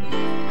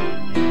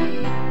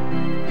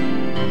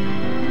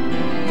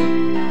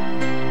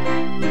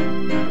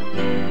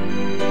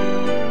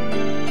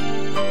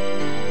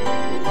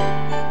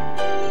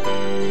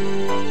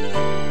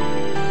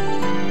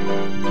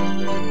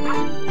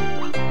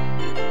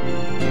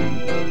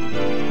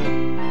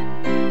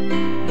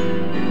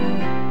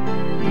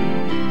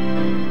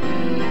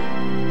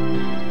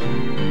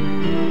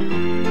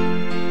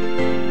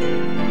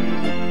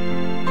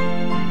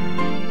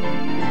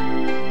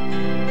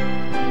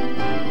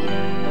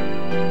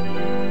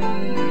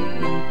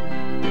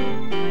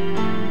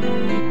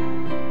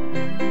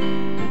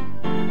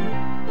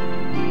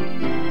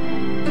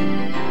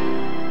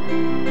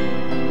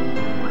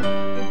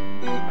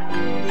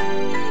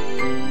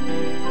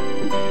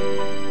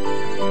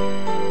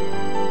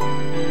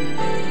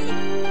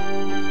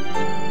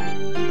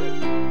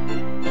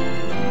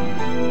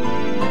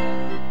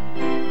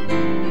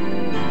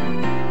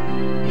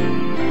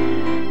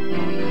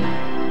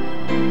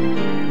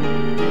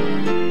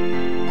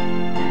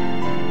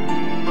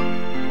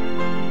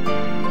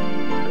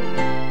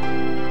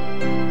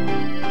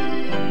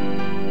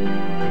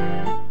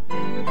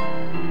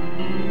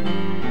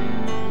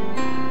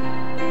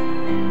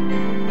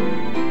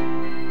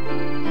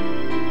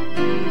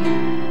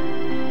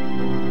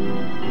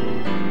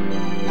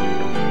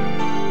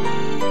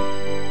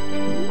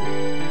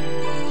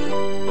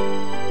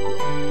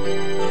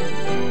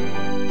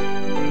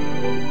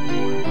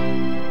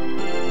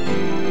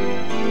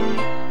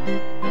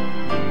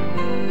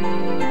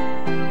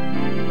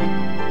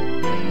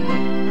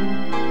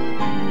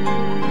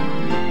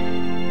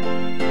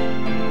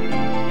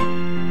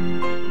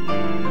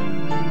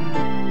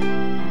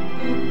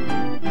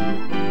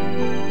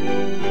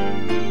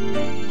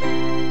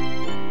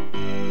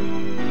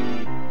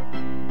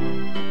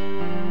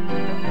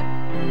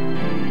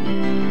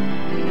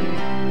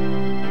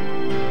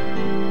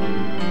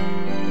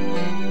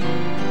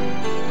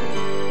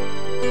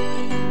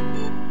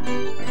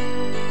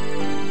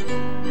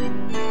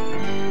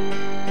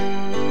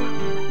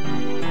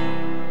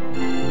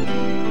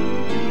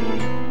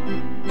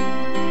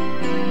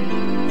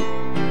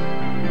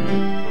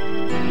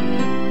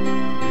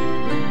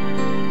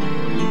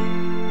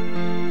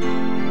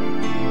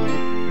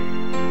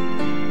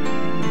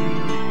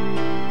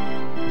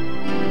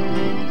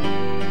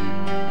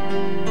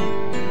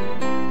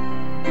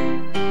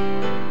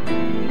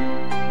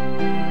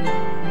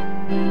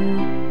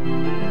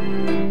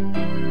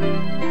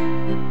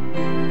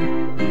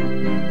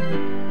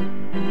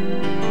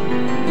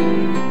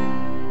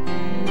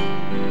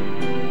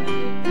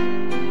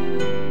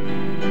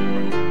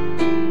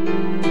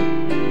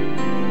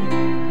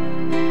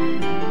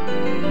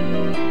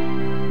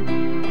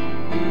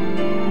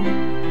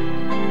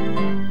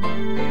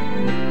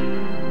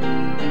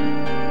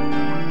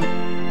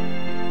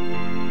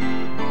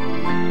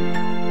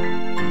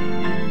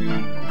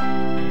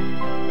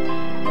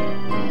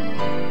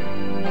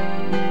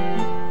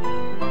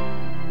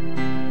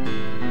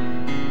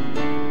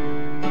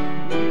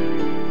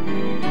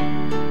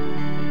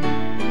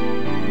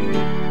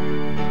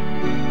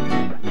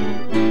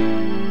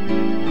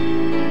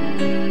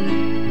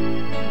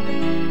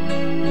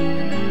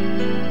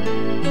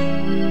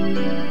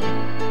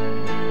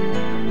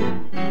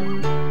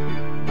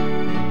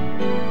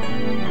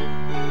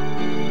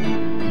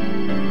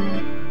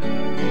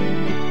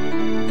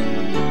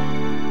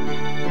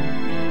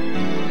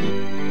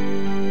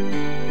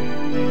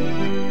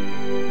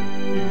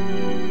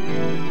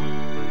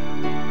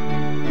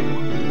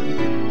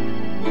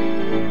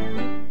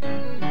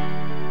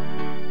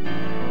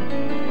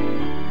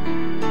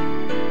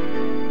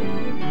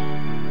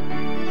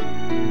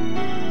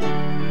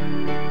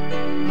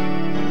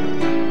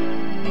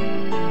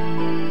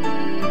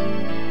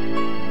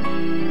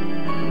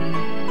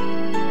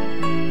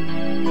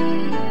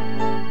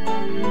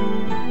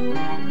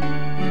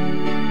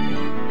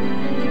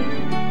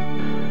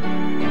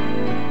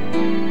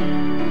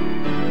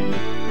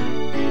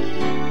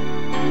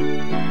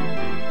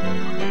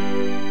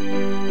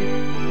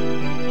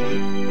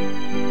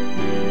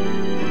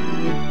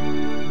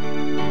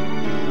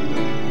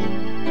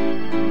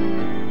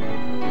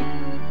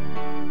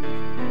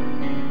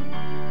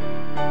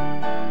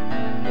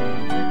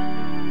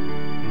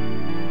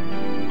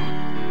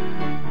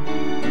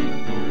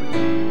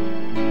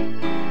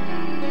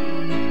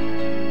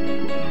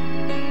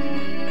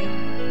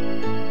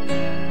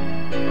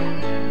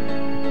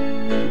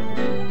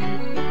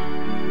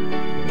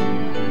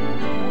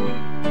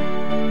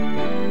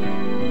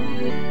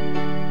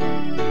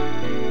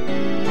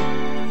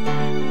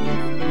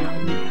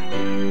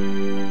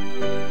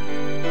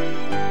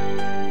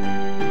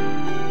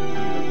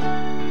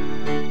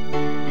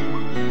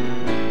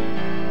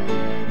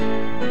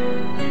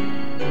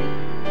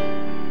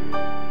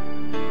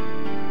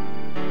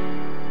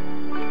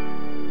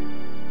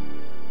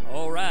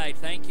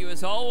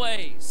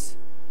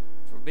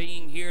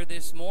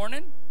 this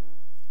morning.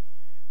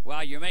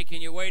 While you're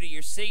making your way to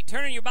your seat,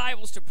 turn in your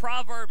Bibles to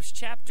Proverbs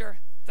chapter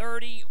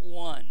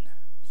 31,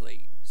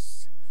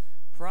 please.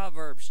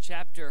 Proverbs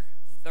chapter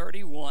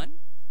 31,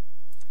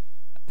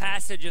 a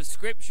passage of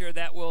Scripture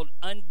that will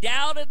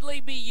undoubtedly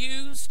be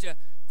used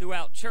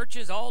throughout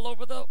churches all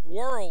over the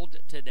world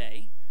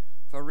today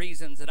for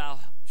reasons that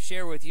I'll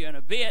share with you in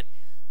a bit,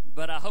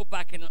 but I hope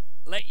I can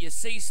let you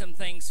see some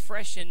things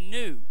fresh and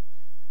new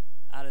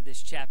out of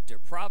this chapter.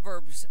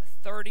 Proverbs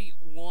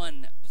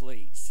 31,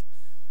 please.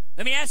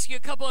 Let me ask you a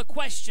couple of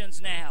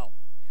questions now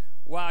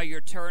while you're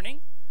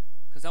turning,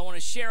 because I want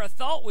to share a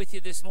thought with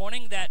you this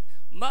morning that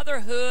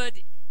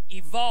motherhood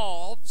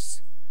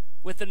evolves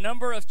with the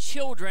number of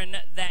children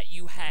that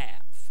you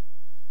have.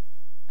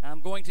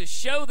 I'm going to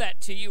show that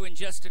to you in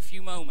just a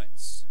few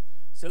moments.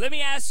 So let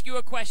me ask you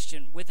a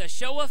question with a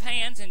show of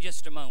hands in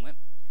just a moment.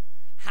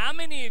 How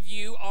many of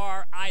you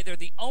are either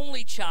the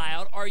only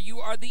child or you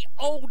are the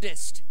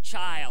oldest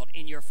child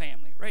in your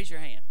family? Raise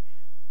your hand.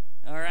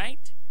 All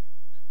right.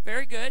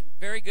 Very good.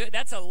 Very good.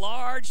 That's a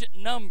large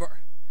number.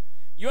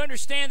 You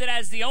understand that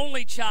as the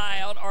only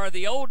child or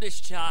the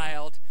oldest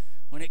child,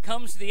 when it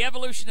comes to the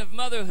evolution of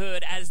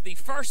motherhood, as the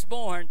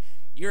firstborn,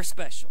 you're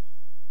special.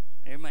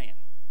 Amen.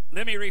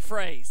 Let me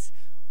rephrase.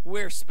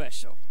 We're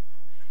special.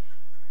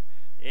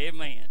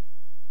 Amen.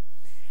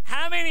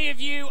 How many of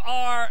you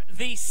are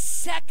the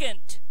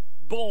second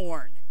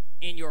born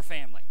in your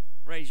family?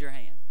 Raise your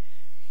hand.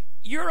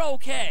 You're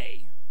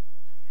okay.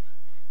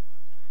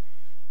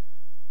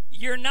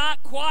 You're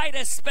not quite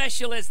as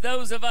special as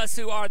those of us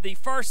who are the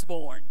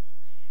firstborn.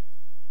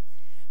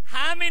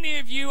 How many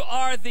of you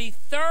are the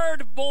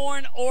third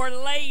born or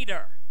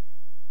later?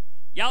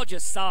 Y'all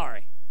just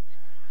sorry.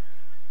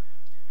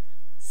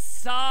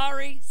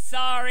 Sorry.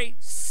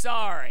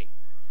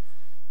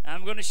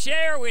 I'm going to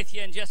share with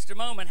you in just a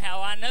moment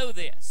how I know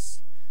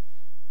this.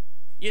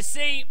 You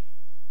see,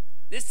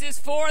 this is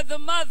for the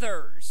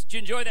mothers. Did you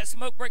enjoy that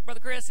smoke break,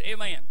 Brother Chris?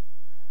 Amen.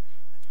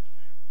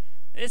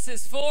 This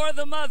is for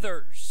the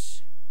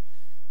mothers.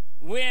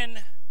 When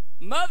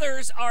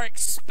mothers are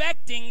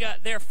expecting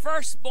their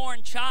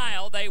firstborn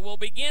child, they will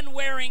begin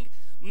wearing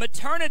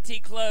maternity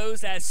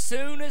clothes as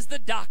soon as the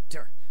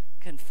doctor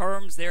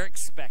confirms they're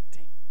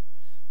expecting.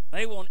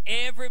 They want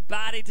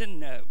everybody to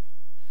know.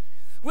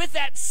 With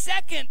that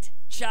second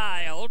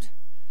child,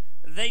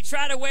 they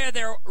try to wear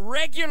their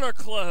regular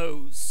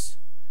clothes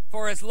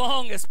for as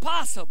long as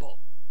possible.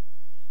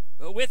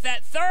 But with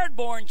that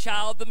third-born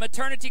child, the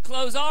maternity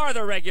clothes are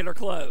the regular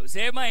clothes.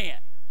 Amen.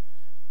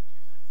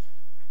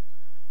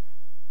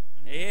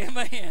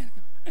 Amen.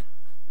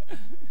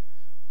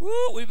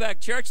 Woo, we back.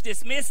 Church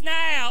dismissed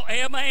now.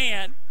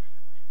 Amen.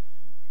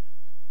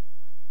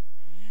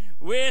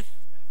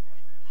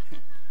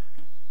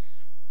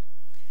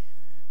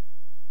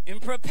 In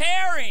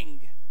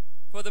preparing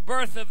for the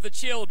birth of the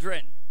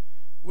children,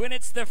 when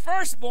it's the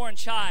firstborn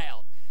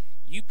child,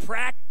 you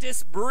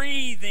practice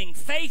breathing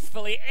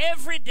faithfully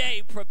every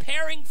day,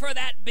 preparing for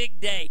that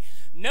big day.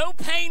 No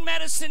pain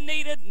medicine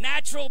needed,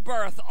 natural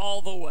birth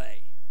all the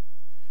way.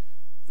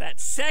 That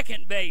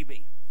second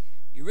baby,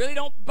 you really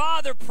don't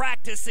bother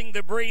practicing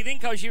the breathing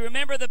because you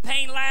remember the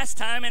pain last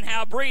time and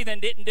how breathing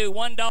didn't do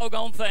one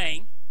doggone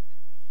thing.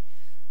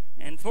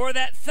 And for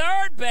that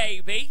third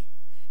baby,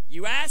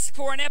 you ask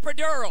for an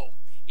epidural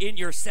in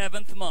your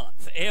 7th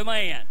month.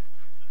 Amen.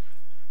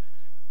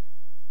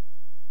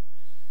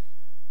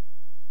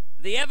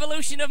 The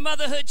evolution of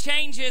motherhood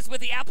changes with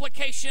the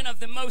application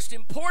of the most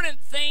important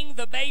thing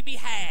the baby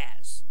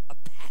has, a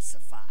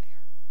pacifier.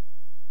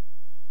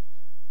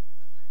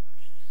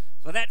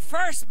 For that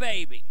first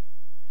baby,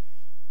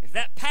 if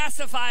that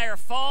pacifier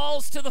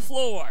falls to the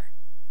floor,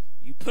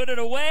 you put it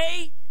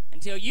away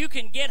until you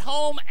can get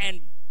home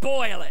and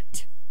boil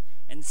it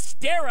and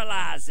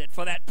sterilize it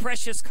for that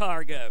precious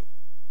cargo.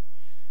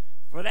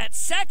 For that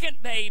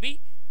second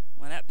baby,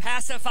 when that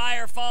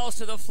pacifier falls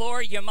to the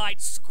floor, you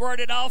might squirt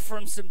it off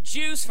from some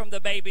juice from the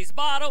baby's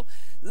bottle,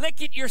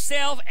 lick it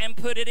yourself, and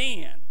put it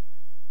in.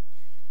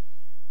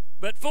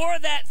 But for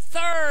that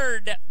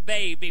third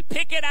baby,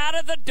 pick it out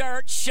of the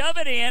dirt, shove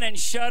it in, and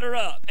shut her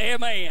up.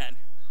 Amen.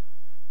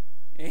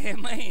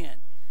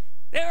 Amen.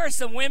 There are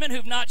some women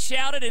who've not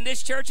shouted in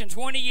this church in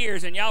 20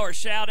 years, and y'all are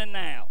shouting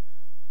now.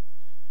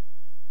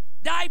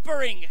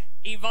 Diapering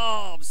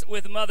evolves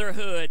with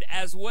motherhood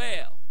as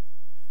well.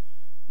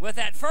 With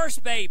that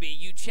first baby,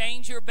 you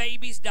change your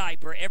baby's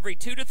diaper every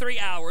 2 to 3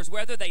 hours,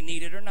 whether they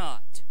need it or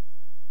not.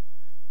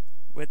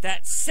 With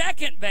that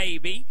second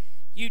baby,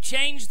 you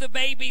change the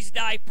baby's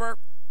diaper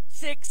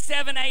 6,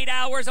 7, 8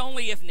 hours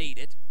only if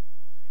needed.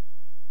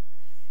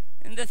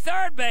 And the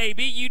third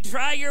baby, you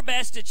try your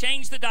best to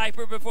change the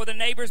diaper before the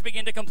neighbors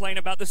begin to complain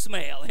about the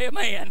smell.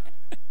 Amen.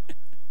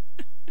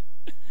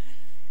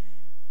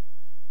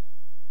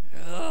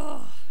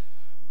 Oh.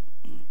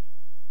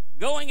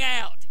 Going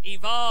out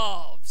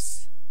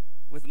evolves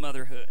with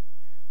motherhood.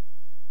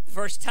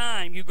 First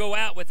time you go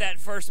out with that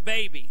first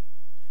baby,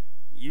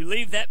 you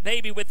leave that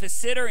baby with the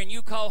sitter and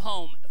you call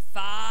home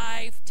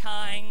 5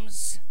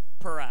 times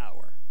per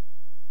hour.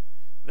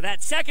 With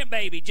that second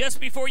baby, just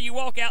before you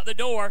walk out the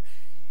door,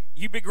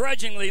 you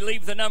begrudgingly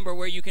leave the number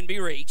where you can be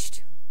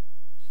reached.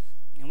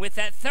 And with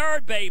that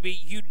third baby,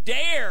 you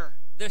dare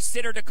the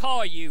sitter to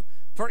call you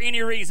for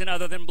any reason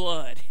other than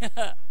blood.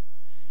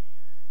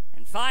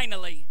 And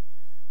finally,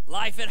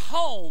 life at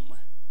home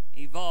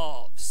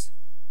evolves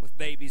with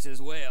babies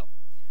as well.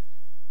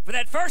 For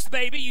that first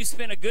baby, you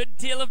spend a good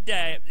deal of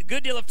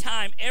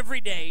time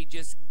every day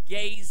just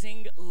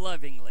gazing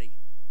lovingly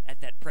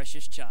at that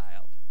precious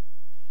child.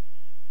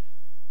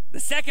 The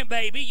second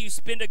baby, you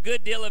spend a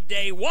good deal of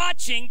day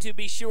watching to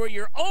be sure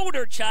your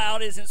older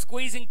child isn't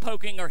squeezing,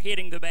 poking, or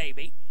hitting the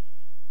baby.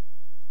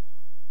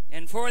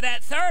 And for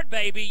that third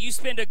baby, you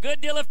spend a good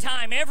deal of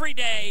time every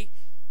day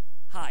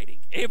hiding.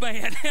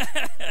 Amen.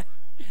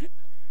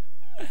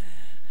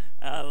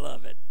 I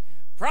love it.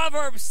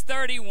 Proverbs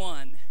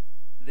 31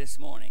 this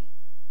morning.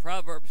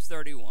 Proverbs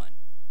 31.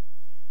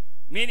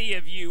 Many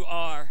of you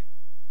are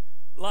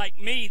like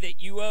me,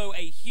 that you owe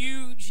a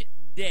huge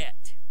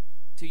debt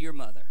to your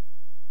mother.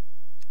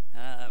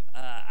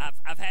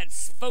 I've had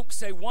folks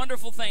say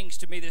wonderful things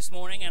to me this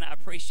morning, and I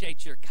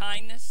appreciate your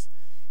kindness.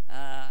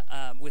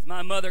 With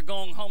my mother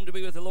going home to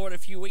be with the Lord a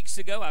few weeks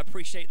ago, I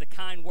appreciate the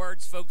kind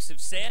words folks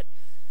have said.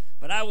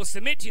 But I will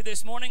submit to you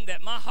this morning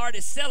that my heart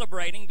is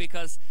celebrating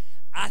because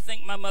I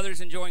think my mother's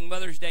enjoying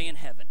Mother's Day in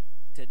heaven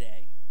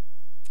today.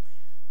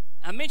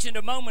 I mentioned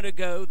a moment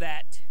ago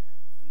that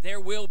there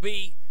will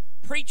be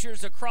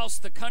preachers across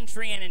the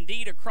country and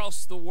indeed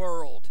across the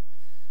world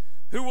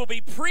who will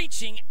be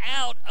preaching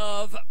out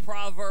of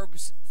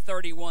Proverbs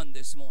 31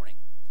 this morning.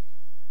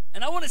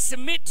 And I want to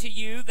submit to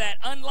you that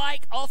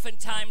unlike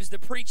oftentimes the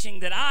preaching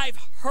that I've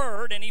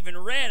heard and even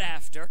read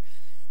after,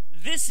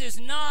 this is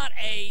not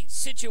a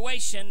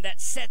situation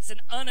that sets an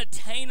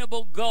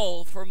unattainable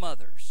goal for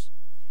mothers.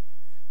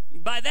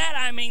 By that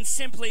I mean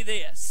simply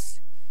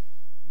this.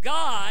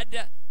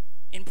 God,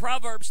 in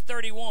Proverbs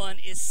 31,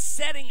 is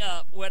setting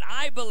up what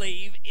I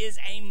believe is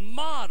a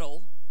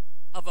model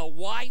of a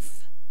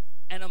wife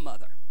and a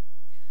mother.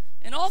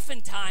 And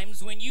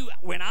oftentimes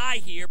when I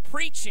hear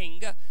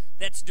preaching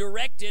that's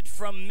directed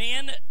from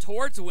men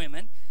towards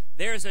women,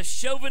 there's a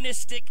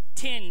chauvinistic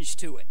tinge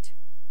to it.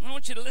 I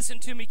want you to listen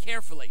to me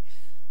carefully.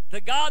 The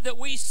God that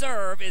we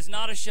serve is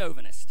not a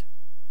chauvinist.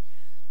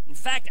 In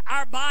fact,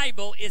 our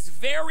Bible is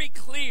very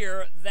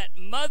clear that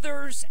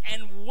mothers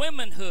and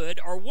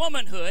womanhood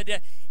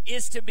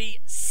is to be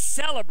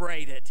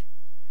celebrated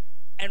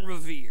and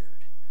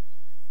revered.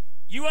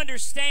 You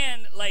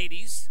understand,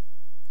 ladies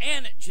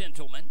and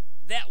gentlemen,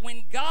 that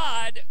when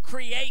God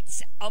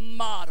creates a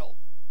model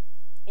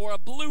or a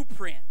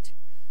blueprint,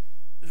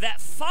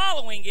 that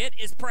following it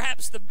is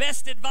perhaps the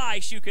best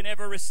advice you can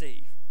ever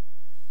receive.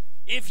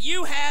 If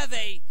you have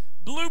a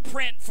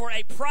blueprint for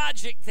a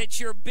project that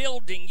you're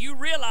building, you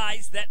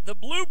realize that the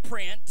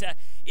blueprint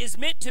is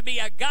meant to be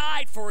a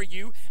guide for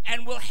you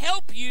and will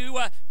help you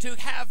to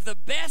have the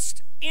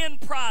best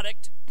end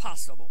product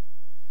possible.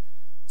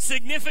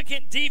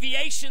 Significant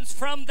deviations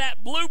from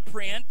that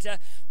blueprint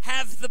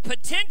have the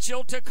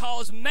potential to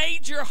cause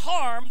major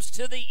harms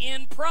to the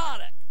end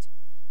product.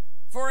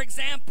 For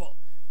example,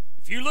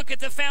 if you look at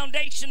the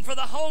foundation for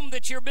the home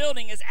that you're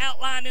building as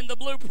outlined in the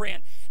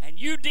blueprint, and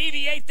you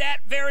deviate that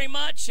very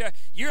much,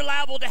 you're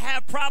liable to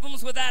have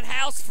problems with that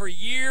house for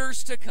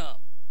years to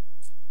come.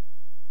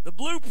 The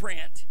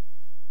blueprint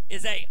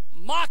is a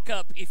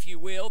mock-up, if you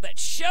will, that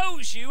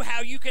shows you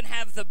how you can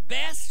have the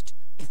best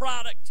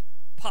product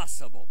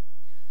possible.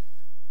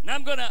 And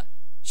I'm going to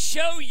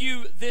show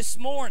you this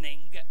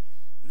morning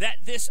that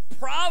this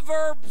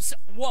Proverbs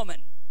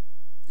woman,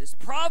 this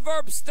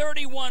Proverbs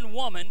 31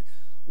 woman,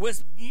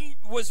 was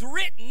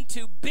written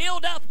to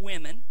build up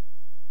women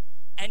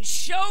and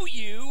show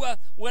you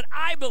what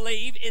I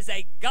believe is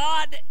a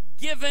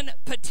God-given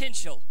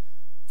potential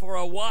for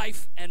a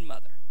wife and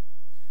mother.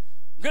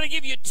 I'm going to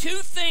give you two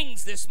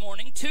things this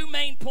morning, two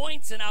main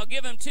points, and I'll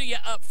give them to you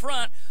up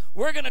front.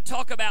 We're going to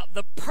talk about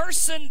the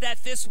person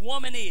that this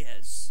woman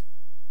is,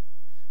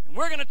 and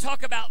we're going to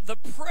talk about the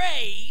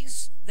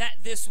praise that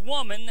this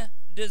woman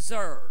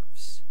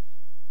deserves.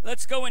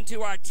 Let's go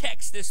into our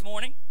text this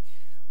morning.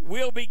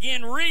 We'll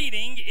begin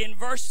reading in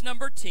verse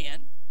number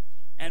 10,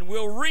 and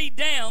we'll read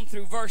down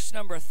through verse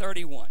number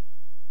 31.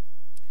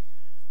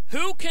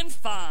 Who can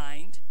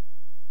find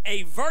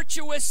a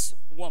virtuous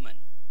woman?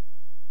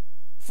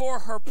 For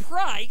her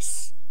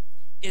price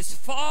is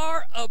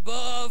far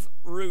above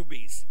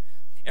rubies.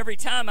 Every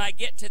time I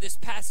get to this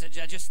passage,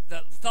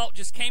 the thought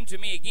just came to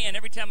me again.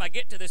 Every time I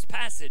get to this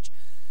passage,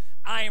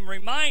 I am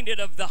reminded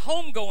of the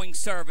homegoing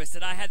service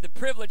that I had the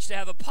privilege to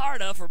have a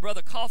part of for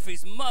Brother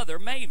Coffey's mother,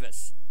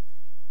 Mavis.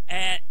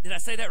 And did I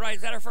say that right?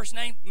 Is that her first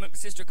name?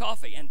 Sister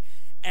Coffey.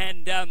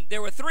 And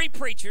there were three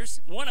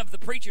preachers. One of the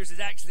preachers is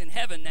actually in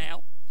heaven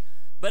now.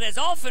 But as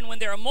often when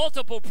there are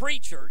multiple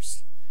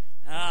preachers,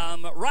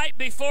 right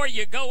before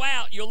you go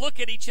out, you'll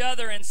look at each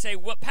other and say,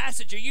 what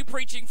passage are you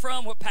preaching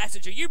from? What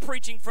passage are you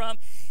preaching from?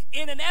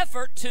 In an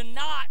effort to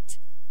not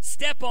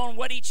step on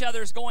what each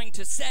other's going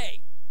to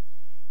say.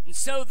 And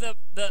so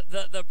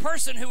the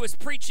person who was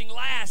preaching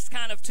last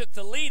kind of took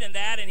the lead in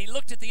that, and he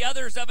looked at the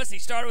others of us. He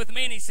started with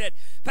me, and he said,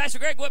 Pastor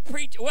Greg,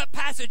 what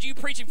passage are you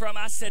preaching from?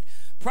 I said,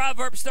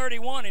 Proverbs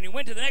 31. And he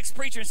went to the next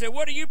preacher and said,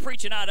 what are you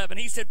preaching out of? And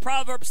he said,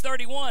 Proverbs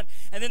 31.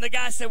 And then the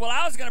guy said, well,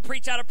 I was going to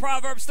preach out of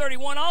Proverbs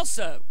 31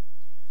 also.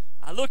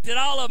 I looked at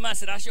all of them. I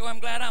said, I sure am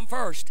glad I'm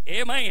first.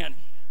 Amen.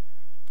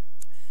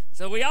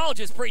 So we all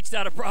just preached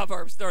out of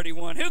Proverbs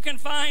 31. Who can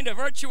find a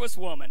virtuous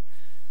woman?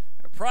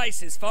 Her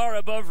price is far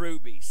above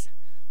rubies.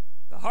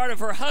 The heart of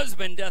her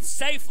husband doth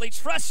safely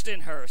trust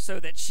in her, so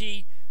that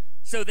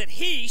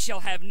he shall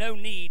have no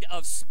need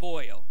of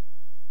spoil.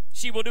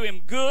 She will do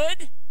him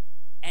good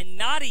and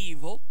not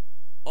evil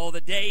all the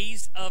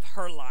days of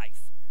her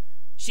life.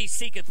 She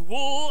seeketh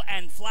wool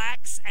and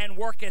flax, and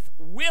worketh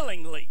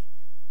willingly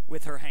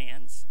with her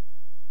hands.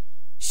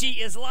 She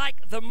is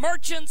like the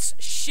merchant's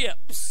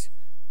ships.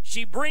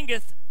 She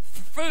bringeth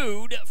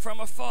food from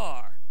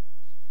afar.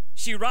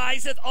 She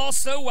riseth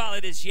also while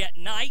it is yet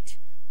night,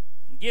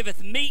 and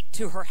giveth meat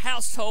to her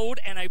household,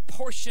 and a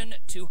portion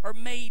to her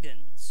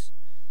maidens.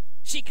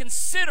 She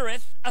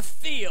considereth a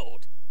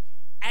field,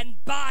 and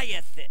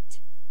buyeth it.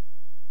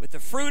 With the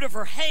fruit of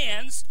her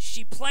hands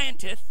she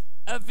planteth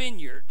a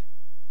vineyard.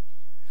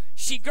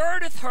 She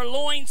girdeth her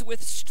loins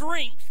with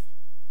strength,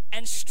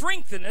 and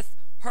strengtheneth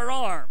her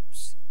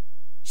arms.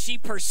 She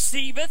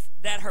perceiveth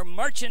that her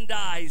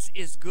merchandise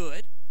is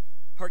good.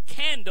 Her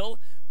candle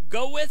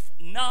goeth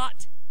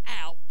not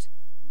out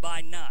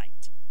by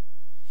night.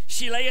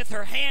 She layeth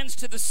her hands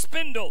to the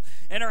spindle,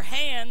 and her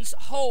hands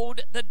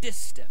hold the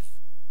distaff.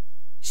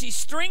 She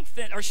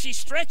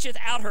stretcheth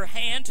out her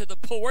hand to the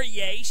poor,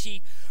 yea,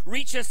 she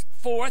reacheth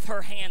forth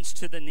her hands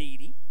to the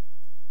needy.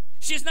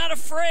 She is not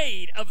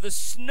afraid of the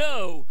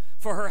snow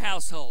for her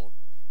household.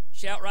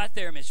 Shout right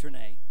there, Miss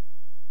Renee.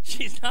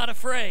 She's not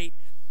afraid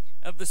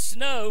of the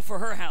snow for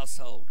her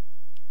household.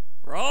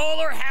 For all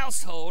her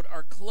household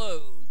are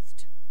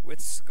clothed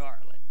with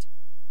scarlet.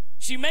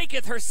 She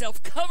maketh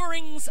herself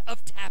coverings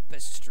of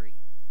tapestry.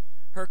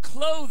 Her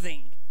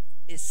clothing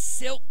is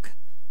silk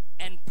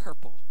and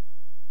purple.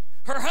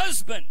 Her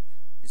husband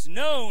is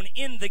known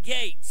in the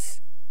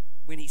gates,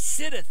 when he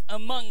sitteth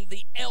among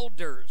the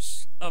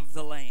elders of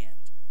the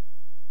land.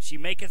 She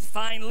maketh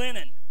fine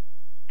linen,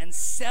 and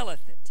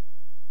selleth it,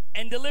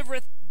 and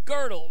delivereth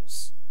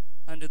girdles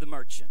unto the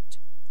merchant.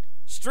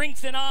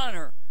 Strength and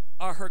honor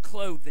are her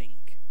clothing.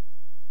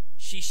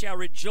 She shall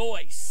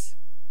rejoice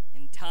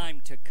in time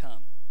to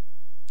come.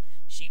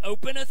 She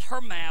openeth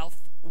her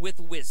mouth with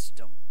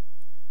wisdom,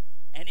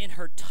 and in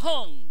her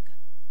tongue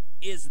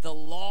is the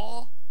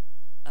law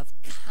of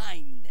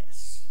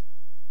kindness.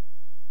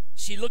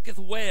 She looketh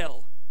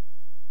well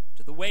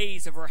to the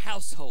ways of her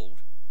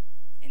household,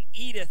 and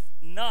eateth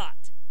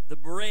not the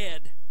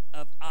bread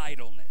of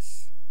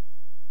idleness.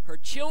 Her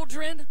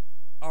children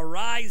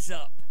arise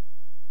up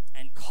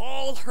and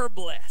call her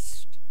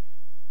blessed.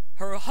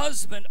 Her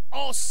husband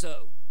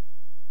also,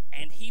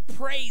 and he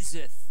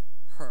praiseth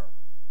her.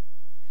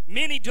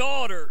 Many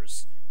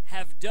daughters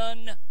have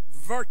done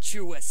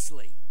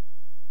virtuously,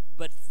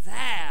 but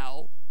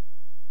thou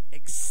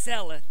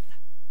excelleth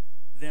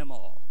them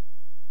all.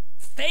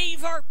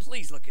 Favor,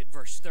 please look at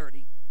verse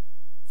 30.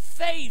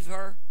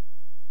 Favor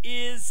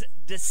is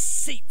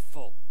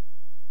deceitful,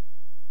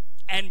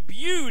 and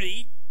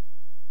beauty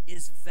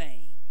is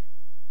vain.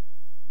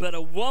 But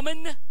a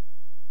woman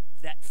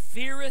that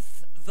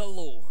feareth the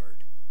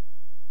Lord,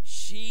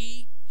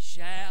 she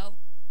shall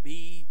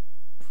be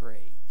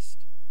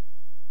praised.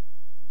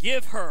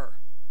 Give her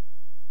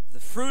the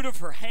fruit of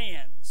her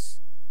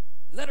hands.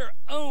 Let her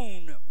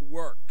own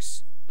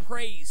works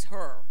praise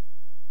her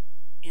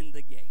in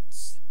the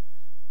gates.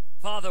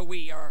 Father,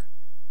 we are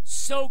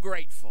so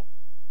grateful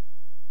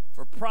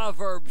for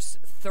Proverbs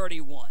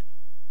 31.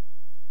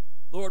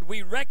 Lord,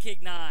 we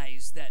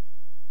recognize that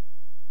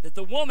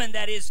the woman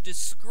that is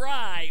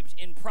described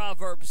in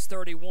Proverbs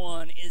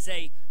 31 is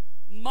a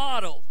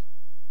model,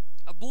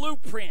 a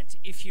blueprint,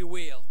 if you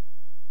will,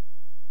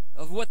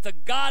 of what the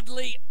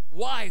godly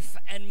wife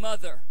and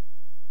mother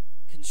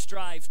can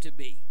strive to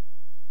be.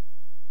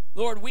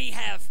 Lord, we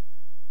have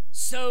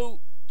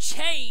so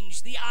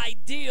changed the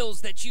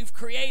ideals that you've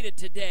created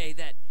today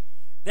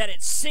that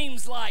it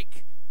seems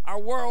like our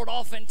world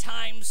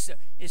oftentimes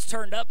is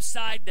turned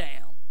upside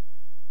down.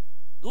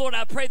 Lord,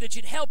 I pray that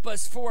you'd help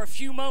us for a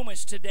few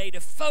moments today to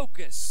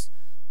focus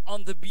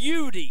on the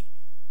beauty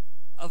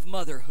of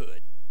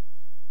motherhood,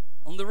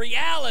 on the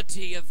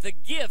reality of the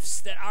gifts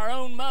that our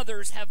own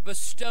mothers have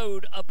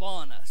bestowed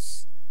upon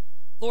us.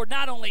 Lord,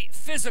 not only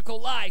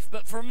physical life,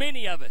 but for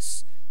many of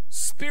us,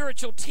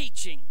 spiritual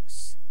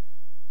teachings,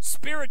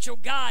 spiritual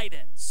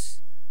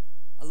guidance,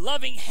 a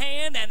loving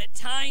hand, and at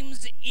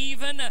times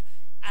even a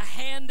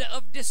hand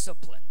of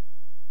discipline.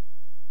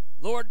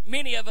 Lord,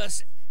 many of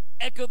us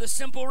echo the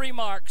simple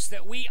remarks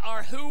that we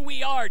are who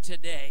we are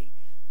today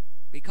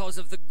because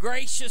of the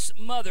gracious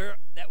mother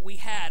that we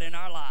had in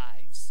our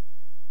lives.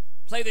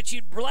 Pray that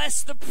you'd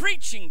bless the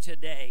preaching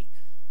today.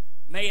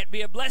 May it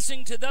be a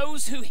blessing to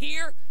those who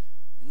hear,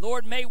 And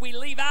Lord, may we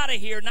leave out of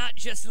here not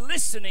just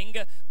listening,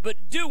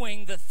 but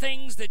doing the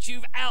things that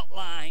you've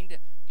outlined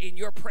in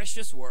your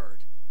precious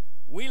word.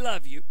 We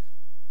love you,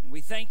 and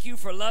we thank you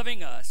for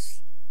loving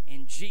us.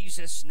 In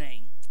Jesus'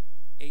 name,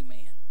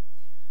 amen.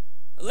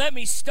 Let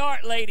me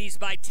start, ladies,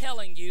 by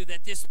telling you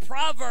that this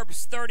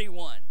Proverbs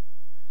 31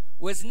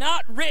 was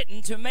not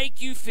written to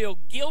make you feel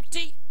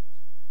guilty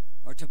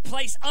or to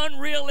place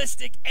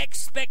unrealistic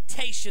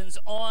expectations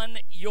on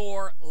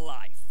your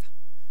life.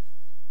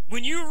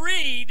 When you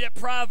read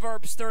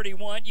Proverbs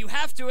 31, you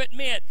have to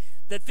admit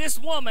that this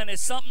woman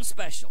is something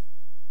special.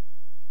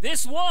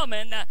 This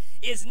woman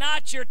is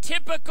not your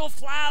typical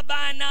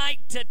fly-by-night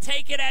to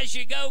take it as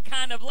you go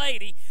kind of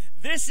lady.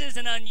 This is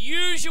an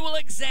unusual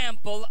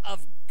example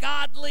of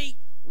godly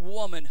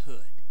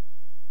womanhood.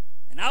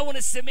 And I want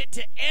to submit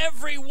to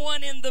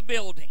everyone in the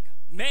building,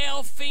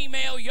 male,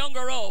 female, young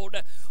or old,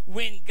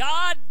 when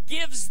God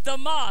gives the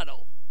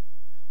model,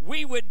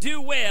 we would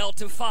do well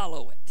to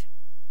follow it.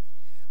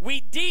 We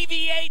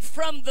deviate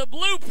from the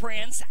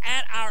blueprints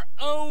at our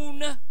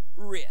own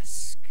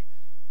risk.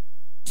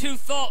 Two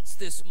thoughts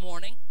this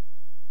morning.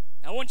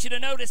 I want you to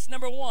notice,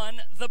 number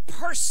one, the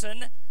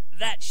person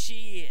that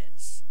she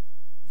is.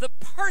 The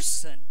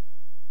person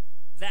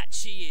that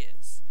she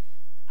is.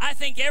 I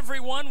think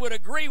everyone would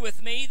agree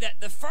with me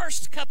that the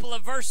first couple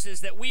of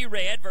verses that we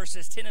read,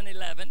 verses 10 and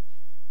 11,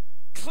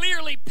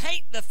 clearly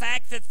paint the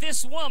fact that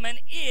this woman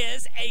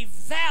is a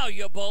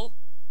valuable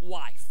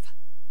wife.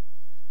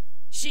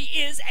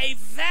 She is a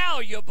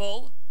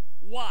valuable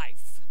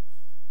wife.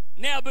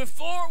 Now,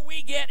 before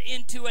we get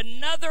into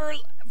another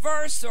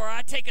verse or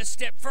I take a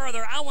step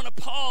further, I want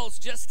to pause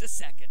just a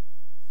second.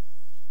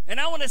 And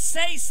I want to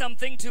say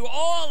something to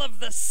all of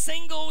the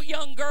single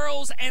young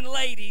girls and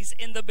ladies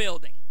in the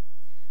building.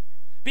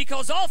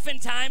 Because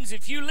oftentimes,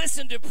 if you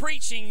listen to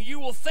preaching, you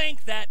will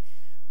think that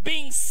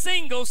being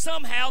single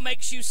somehow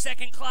makes you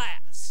second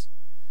class.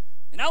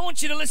 And I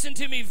want you to listen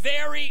to me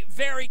very,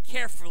 very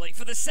carefully.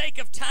 For the sake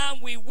of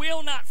time, we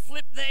will not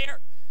flip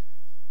there.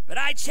 But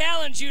I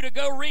challenge you to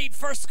go read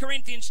 1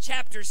 Corinthians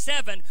chapter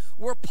 7,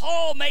 where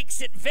Paul makes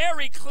it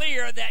very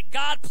clear that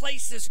God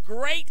places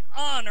great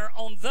honor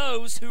on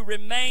those who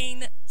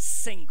remain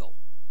single.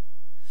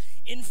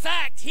 In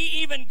fact, he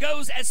even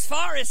goes as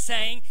far as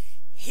saying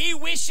he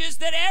wishes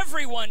that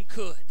everyone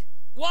could.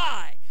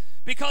 Why?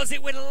 Because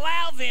it would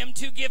allow them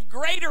to give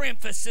greater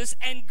emphasis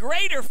and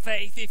greater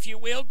faith, if you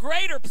will,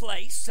 greater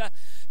place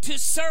to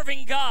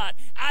serving God.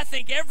 I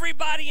think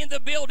everybody in the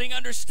building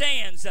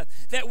understands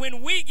that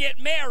when we get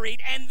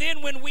married and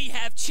then when we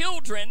have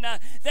children,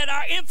 that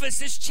our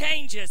emphasis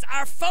changes,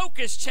 our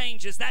focus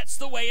changes. That's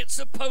the way it's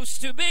supposed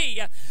to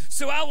be.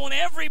 So I want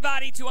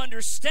everybody to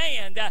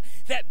understand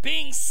that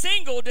being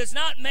single does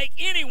not make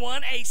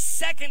anyone a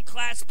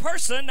second-class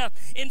person.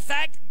 In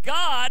fact,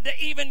 God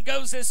even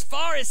goes as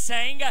far as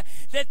saying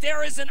that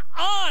there is an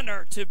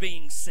honor to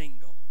being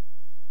single.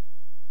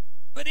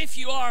 But if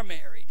you are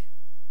married,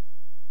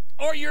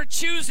 or you're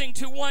choosing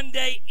to one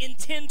day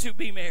intend to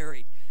be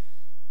married,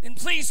 then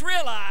please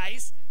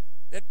realize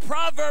that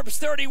Proverbs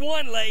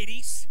 31,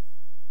 ladies,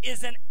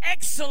 is an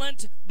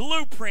excellent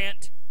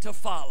blueprint to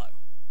follow.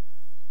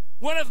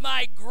 One of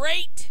my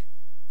great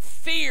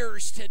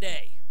fears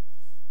today,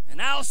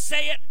 and I'll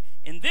say it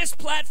in this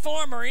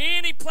platform or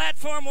any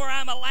platform where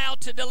I'm allowed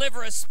to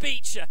deliver a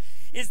speech,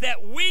 is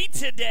that we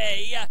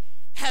today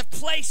have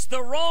placed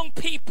the wrong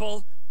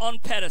people on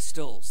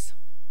pedestals.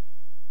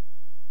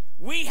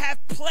 We have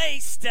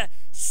placed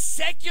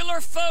secular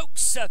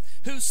folks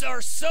who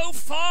are so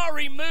far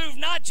removed,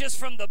 not just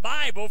from the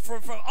Bible,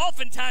 from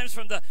oftentimes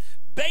from the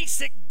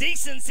basic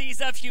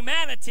decencies of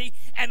humanity,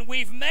 and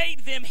we've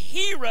made them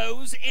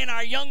heroes in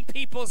our young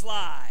people's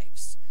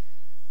lives.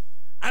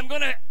 I'm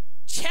going to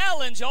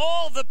challenge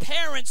all the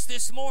parents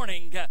this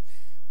morning.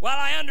 While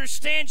I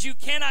understand you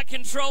cannot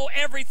control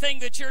everything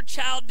that your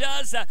child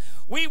does,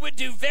 we would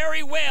do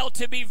very well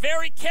to be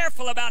very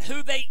careful about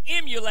who they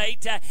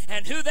emulate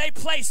and who they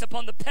place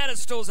upon the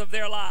pedestals of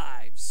their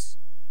lives.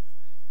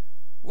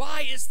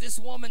 Why is this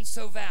woman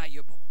so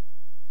valuable?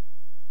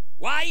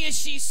 Why is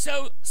she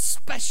so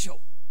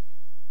special?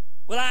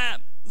 Well,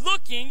 I'm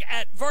looking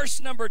at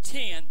verse number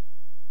 10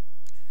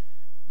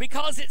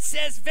 because it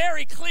says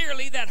very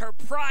clearly that her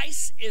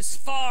price is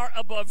far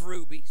above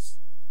rubies.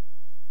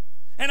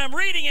 And I'm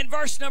reading in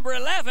verse number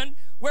 11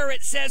 where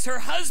it says her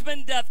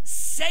husband doth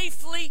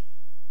safely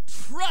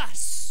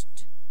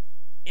trust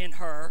in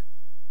her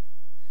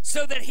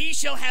so that he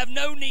shall have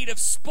no need of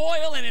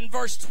spoil. And in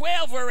verse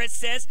 12 where it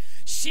says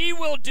she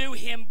will do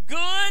him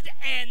good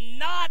and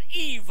not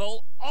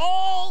evil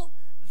all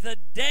the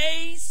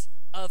days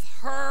of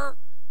her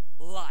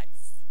life.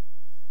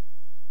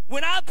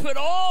 When I put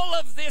all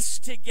of this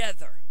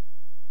together,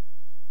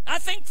 I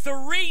think the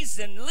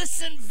reason,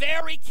 listen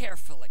very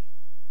carefully,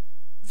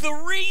 the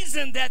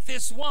reason that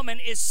this woman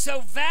is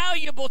so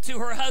valuable to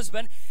her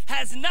husband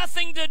has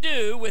nothing to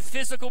do with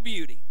physical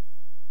beauty.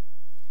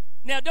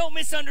 Now, don't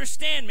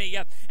misunderstand me.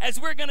 As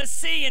we're going to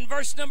see in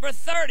verse number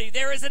 30,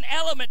 there is an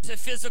element to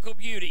physical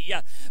beauty.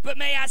 But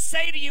may I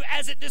say to you,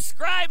 as it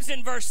describes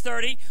in verse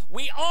 30,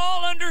 we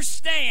all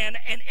understand,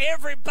 and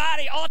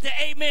everybody ought to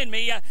amen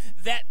me,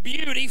 that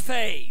beauty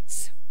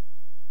fades.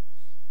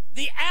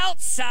 The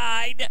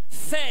outside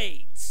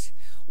fades.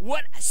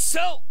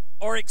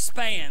 Or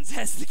expands,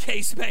 as the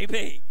case may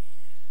be.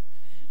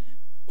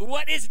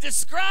 What is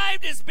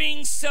described as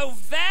being so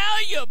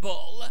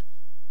valuable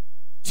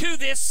to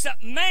this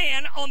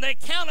man on the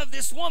account of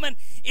this woman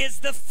is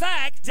the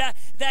fact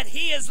that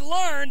he has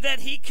learned that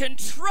he can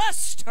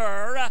trust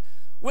her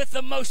with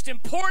the most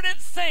important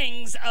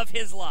things of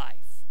his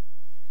life.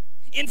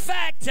 In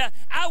fact,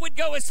 I would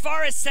go as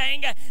far as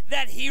saying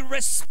that he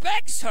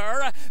respects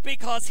her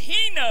because he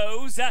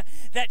knows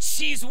that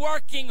she's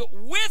working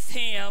with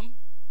him,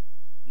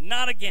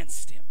 not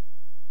against him.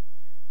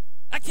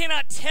 I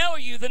cannot tell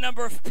you the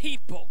number of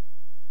people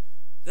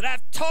that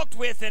I've talked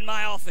with in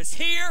my office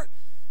here,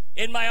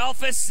 in my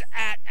office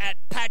at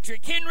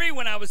Patrick Henry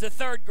when I was a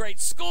third grade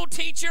school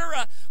teacher.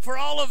 For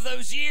all of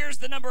those years,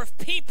 the number of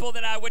people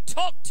that I would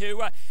talk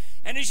to,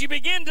 and as you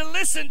begin to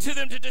listen to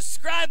them to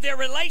describe their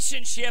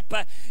relationship,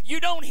 you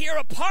don't hear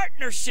a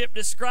partnership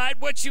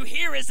described. What you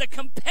hear is a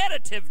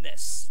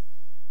competitiveness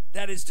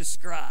that is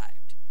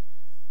described.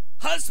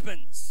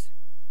 Husbands,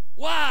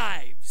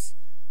 wives,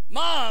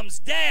 moms,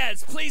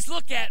 dads, please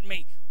look at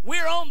me.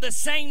 We're on the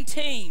same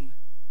team.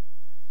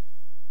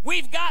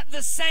 We've got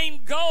the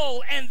same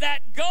goal, and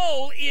that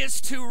goal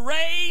is to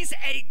raise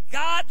a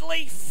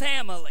godly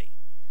family.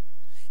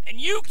 And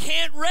you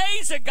can't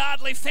raise a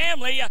godly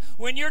family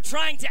when you're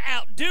trying to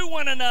outdo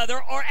one another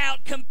or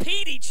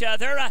outcompete each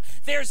other.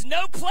 There's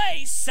no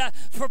place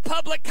for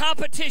public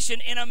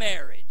competition in a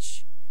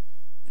marriage.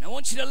 And I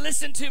want you to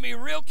listen to me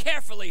real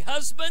carefully,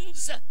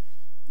 husbands.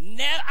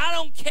 I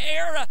don't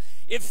care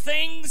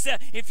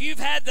if you've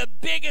had the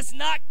biggest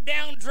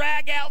knockdown,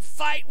 drag-out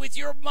fight with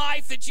your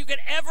wife that you could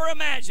ever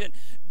imagine.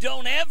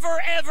 Don't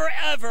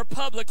ever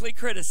publicly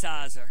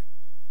criticize her.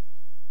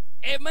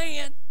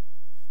 Amen.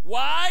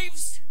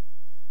 Wives,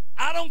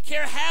 I don't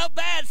care how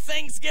bad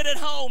things get at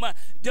home.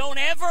 Don't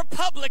ever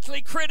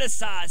publicly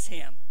criticize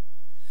him.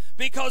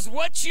 Because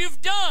what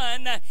you've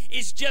done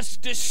is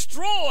just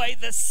destroy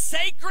the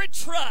sacred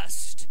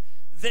trust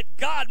that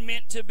God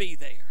meant to be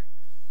there.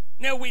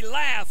 Now, we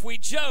laugh, we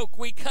joke,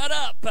 we cut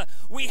up,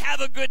 we have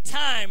a good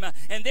time,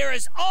 and there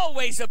is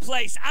always a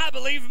place. I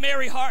believe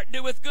merry heart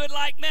doeth good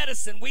like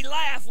medicine. We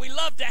laugh, we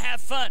love to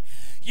have fun.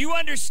 You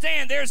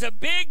understand there's a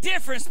big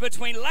difference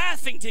between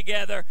laughing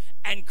together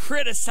and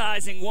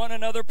criticizing one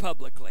another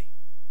publicly.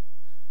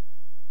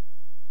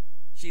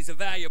 She's a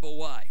valuable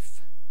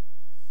wife.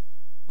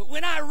 But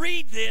when I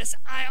read this,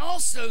 I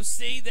also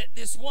see that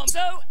this woman,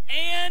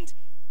 and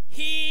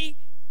he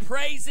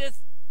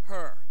praiseth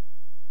her.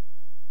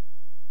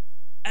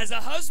 As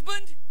a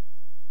husband,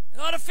 it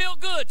ought to feel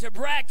good to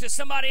brag to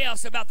somebody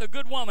else about the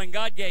good woman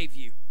God gave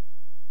you.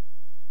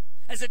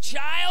 As a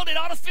child, it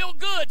ought to feel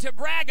good to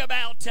brag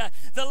about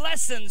the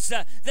lessons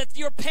that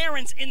your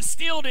parents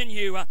instilled in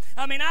you.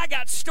 I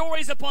got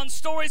stories upon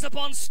stories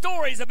upon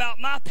stories about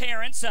my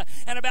parents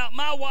and about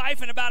my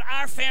wife and about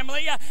our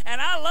family,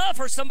 and I love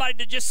for somebody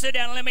to just sit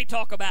down and let me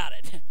talk about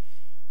it.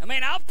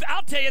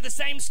 I'll tell you the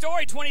same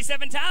story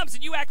 27 times,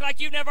 and you act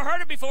like you've never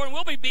heard it before, and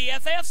we'll be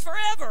BFFs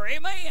forever.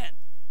 Amen.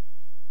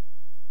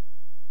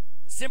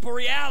 Simple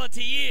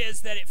reality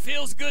is that it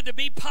feels good to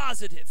be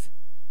positive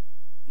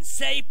and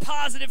say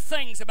positive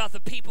things about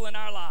the people in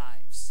our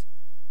lives.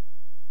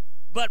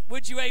 But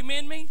would you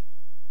amen me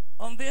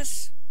on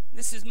this?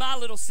 This is my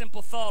little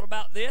simple thought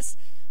about this.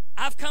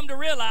 I've come to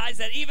realize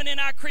that even in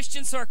our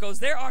Christian circles,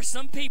 there are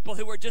some people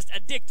who are just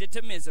addicted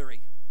to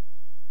misery.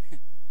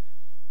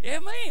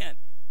 Amen.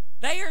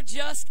 They are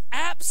just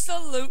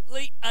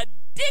absolutely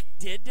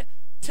addicted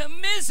to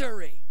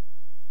misery.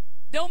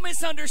 Don't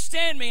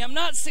misunderstand me. I'm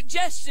not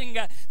suggesting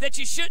that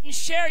you shouldn't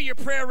share your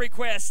prayer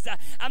requests.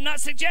 I'm not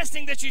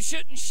suggesting that you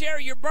shouldn't share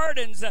your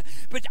burdens.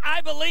 But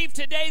I believe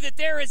today that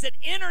there is an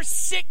inner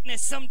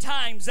sickness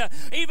sometimes,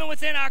 even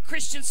within our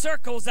Christian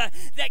circles, that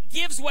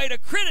gives way to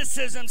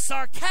criticism,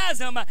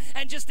 sarcasm,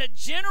 and just a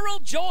general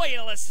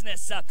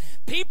joylessness.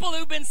 People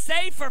who've been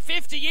saved for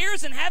 50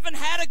 years and haven't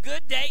had a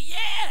good day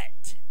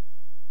yet.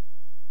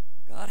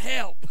 God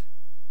help.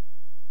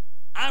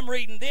 I'm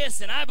reading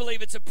this, and I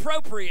believe it's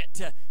appropriate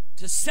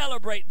to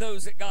celebrate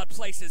those that God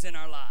places in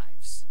our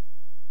lives.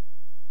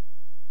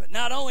 But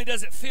not only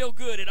does it feel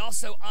good, it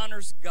also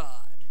honors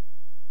God.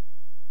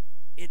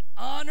 It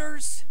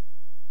honors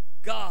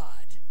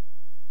God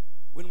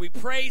when we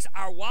praise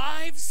our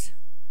wives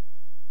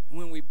and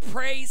when we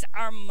praise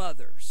our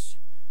mothers.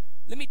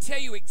 Let me tell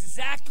you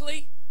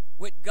exactly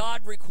what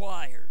God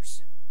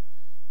requires.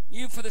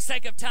 For the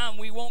sake of time,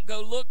 we won't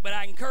go look, but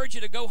I encourage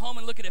you to go home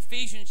and look at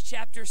Ephesians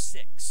chapter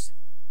 6.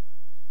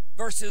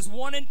 Verses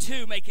 1 and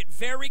 2 make it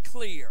very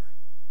clear.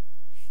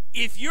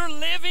 If you're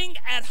living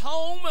at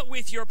home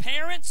with your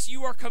parents,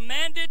 you are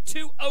commanded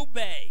to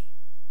obey.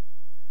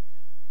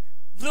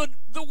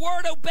 The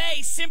word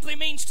obey simply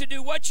means to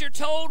do what you're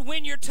told,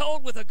 when you're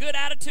told, with a good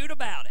attitude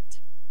about it.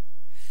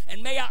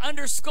 And may I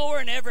underscore,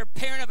 and every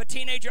parent of a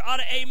teenager ought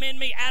to amen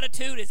me,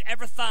 attitude is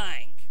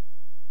everything.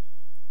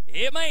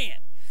 Amen.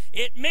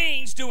 It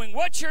means doing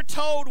what you're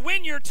told,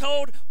 when you're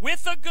told,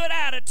 with a good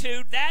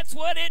attitude. That's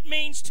what it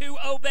means to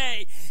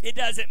obey. It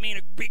doesn't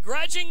mean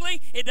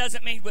begrudgingly. It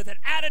doesn't mean with an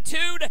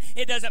attitude.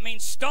 It doesn't mean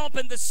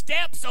stomping the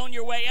steps on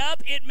your way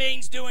up. It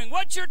means doing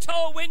what you're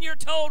told, when you're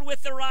told,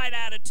 with the right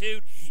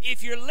attitude.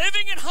 If you're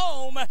living at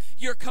home,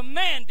 you're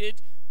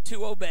commanded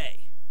to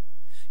obey.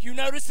 You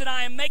notice that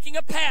I am making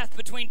a path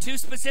between two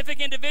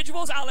specific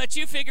individuals. I'll let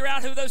you figure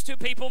out who those two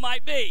people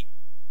might be.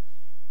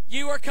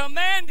 You are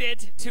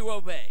commanded to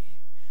obey.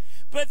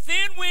 But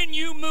then when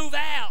you move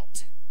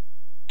out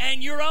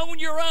and you're on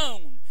your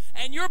own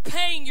and you're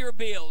paying your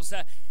bills,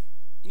 and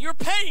you're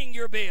paying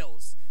your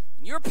bills,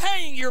 and you're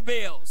paying your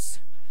bills,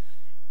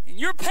 and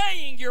you're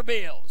paying your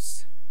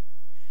bills,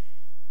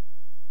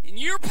 and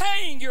you're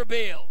paying your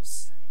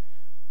bills.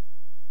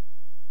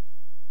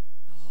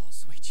 Oh,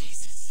 sweet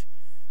Jesus.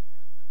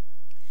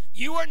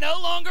 You are no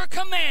longer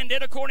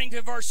commanded, according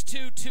to verse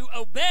 2, to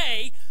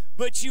obey,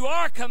 but you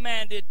are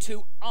commanded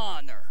to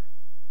honor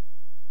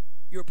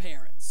your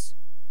parents.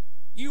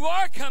 You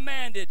are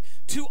commanded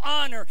to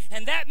honor,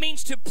 and that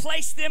means to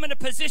place them in a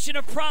position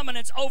of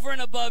prominence over and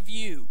above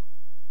you.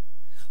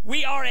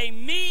 We are a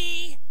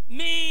me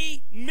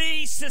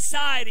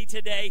society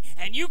today,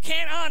 and you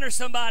can't honor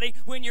somebody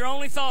when your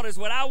only thought is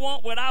what I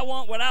want, what I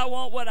want, what I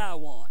want, what I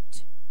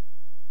want.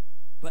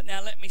 But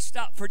now let me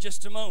stop for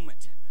just a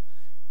moment,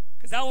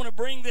 because I want to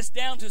bring this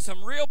down to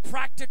some real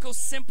practical,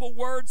 simple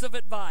words of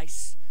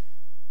advice.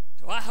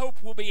 So I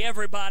hope will be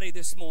everybody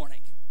this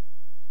morning.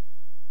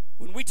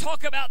 When we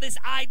talk about this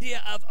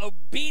idea of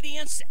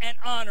obedience and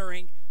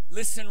honoring,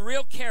 listen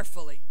real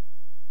carefully.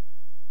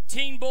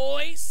 Teen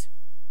boys,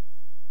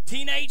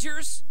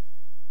 teenagers,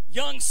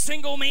 young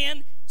single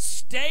men,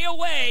 stay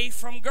away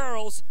from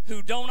girls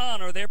who don't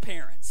honor their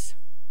parents.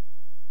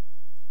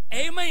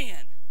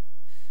 Amen.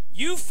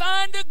 You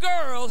find a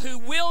girl who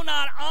will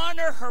not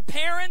honor her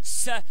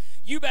parents,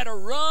 you better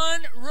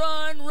run,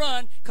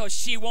 because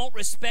she won't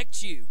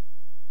respect you.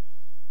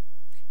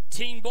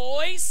 Teen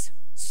boys,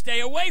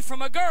 stay away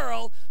from a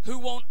girl who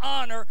won't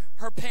honor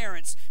her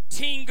parents.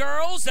 Teen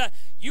girls,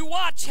 you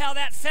watch how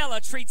that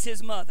fella treats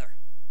his mother.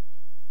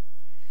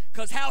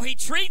 Because how he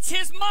treats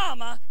his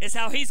mama is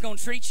how he's going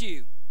to treat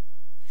you.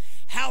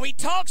 How he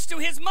talks to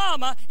his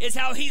mama is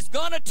how he's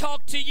going to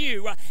talk to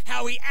you.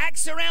 How he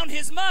acts around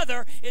his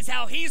mother is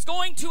how he's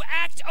going to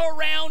act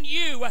around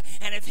you.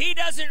 And if he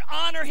doesn't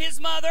honor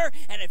his mother,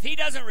 and if he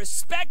doesn't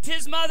respect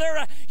his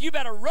mother, you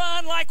better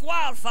run like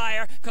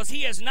wildfire, because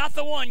he is not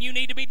the one you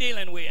need to be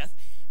dealing with.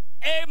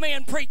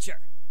 Amen, preacher.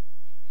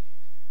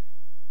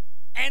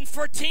 And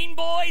for teen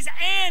boys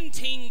and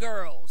teen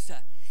girls,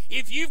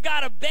 if you've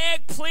got to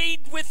beg,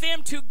 plead with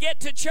them to get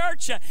to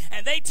church,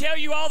 and they tell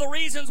you all the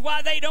reasons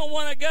why they don't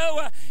want to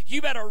go, you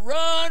better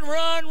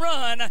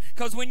run,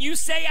 because when you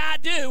say I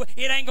do,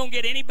 it ain't going to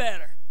get any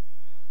better.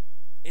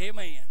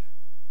 Amen.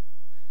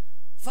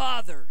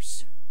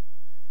 Fathers,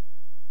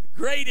 the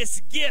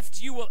greatest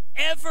gift you will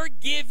ever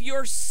give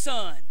your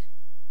son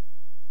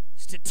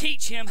is to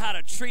teach him how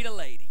to treat a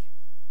lady.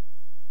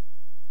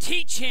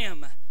 Teach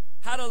him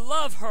how to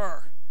love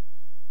her,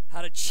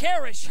 how to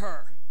cherish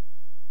her,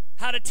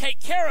 how to take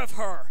care of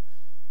her,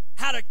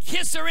 how to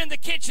kiss her in the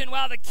kitchen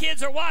while the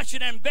kids are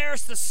watching and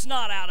embarrass the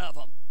snot out of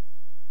them.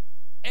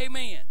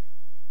 Amen.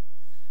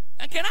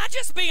 And can I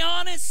just be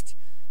honest?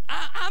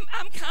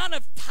 I'm kind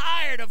of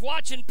tired of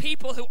watching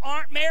people who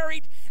aren't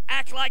married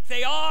act like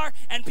they are,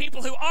 and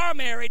people who are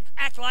married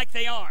act like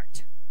they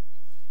aren't.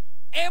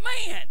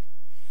 Amen.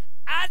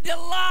 I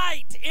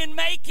delight in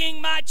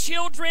making my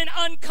children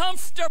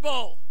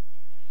uncomfortable.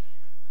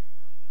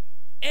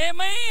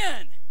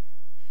 Amen.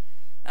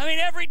 I mean,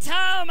 every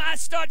time I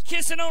start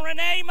kissing on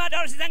Renee, my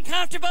daughter says,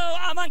 uncomfortable,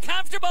 I'm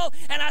uncomfortable.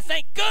 And I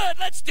think, good,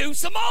 let's do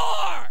some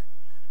more.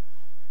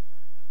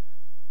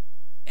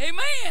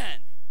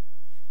 Amen.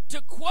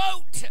 To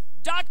quote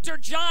Dr.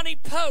 Johnny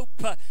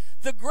Pope,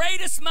 the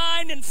greatest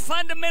mind in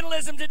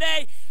fundamentalism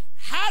today,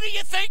 how do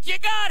you think you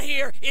got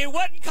here? It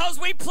wasn't because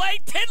we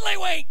played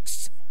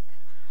tiddlywinks.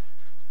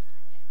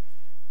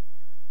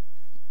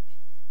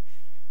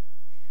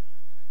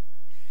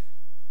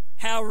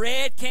 How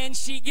red can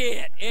she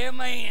get?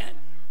 Amen.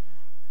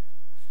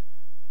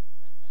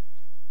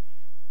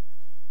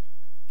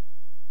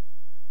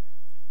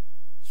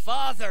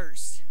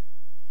 Fathers,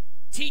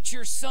 teach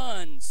your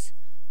sons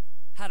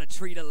how to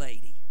treat a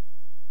lady.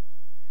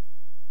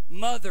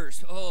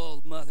 Mothers,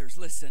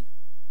 listen.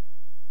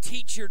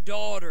 Teach your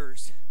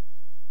daughters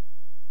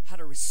how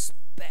to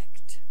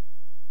respect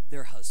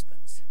their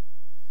husbands.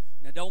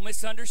 Now, don't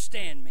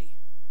misunderstand me.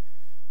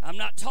 I'm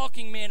not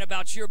talking, men,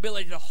 about your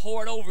ability to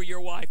hoard over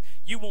your wife.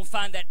 You won't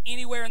find that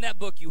anywhere in that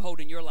book you hold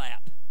in your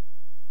lap.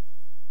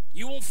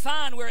 You won't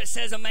find where it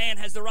says a man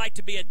has the right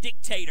to be a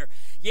dictator.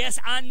 Yes,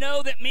 I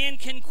know that men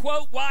can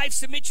quote, wives,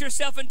 submit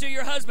yourself unto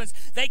your husbands.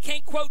 They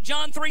can't quote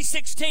John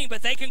 3:16,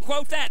 but they can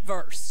quote that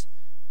verse.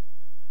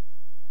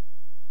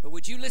 But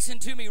would you listen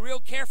to me real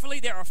carefully?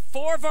 There are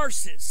 4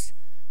 verses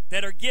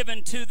that are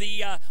given to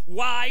the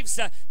wives.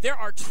 There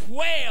are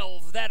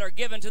 12 that are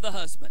given to the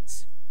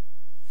husbands.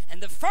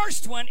 And the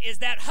first one is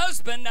that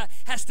husband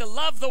has to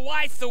love the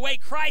wife the way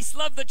Christ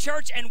loved the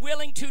church and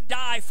willing to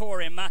die for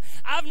him.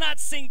 I've not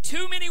seen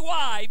too many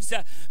wives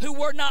who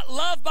were not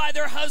loved by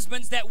their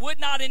husbands that would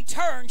not in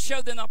turn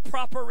show them a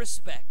proper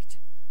respect.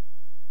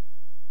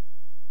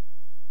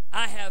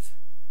 I have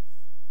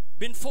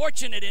been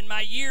fortunate in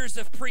my years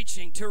of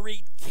preaching to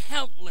read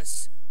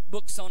countless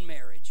books on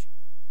marriage.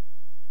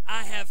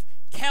 I have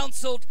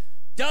counseled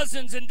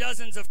dozens and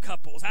dozens of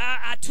couples.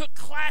 I took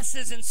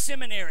classes in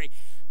seminary.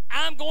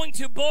 I'm going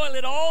to boil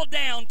it all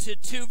down to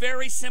 2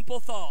 very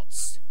simple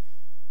thoughts.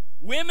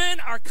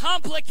 Women are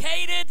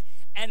complicated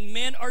and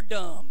men are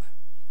dumb.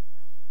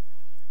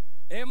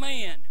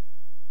 Amen.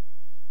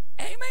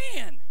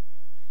 Amen.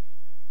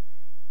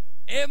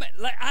 Amen.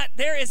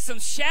 There is some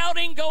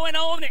shouting going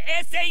on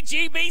at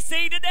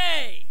SAGBC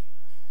today.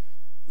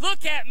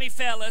 Look at me,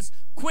 fellas.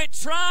 Quit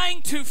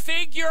trying to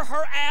figure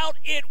her out.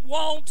 It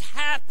won't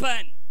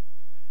happen.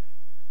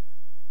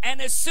 And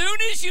as soon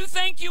as you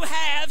think you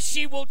have,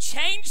 she will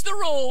change the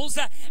rules,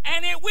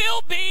 and it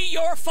will be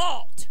your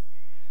fault.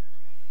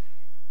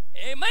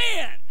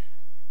 Amen.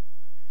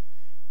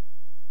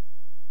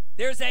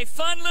 There's a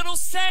fun little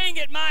saying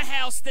at my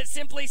house that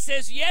simply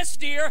says, yes,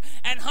 dear,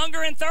 and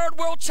hunger in third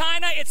world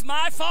China, it's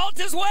my fault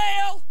as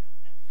well.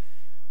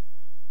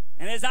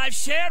 And as I've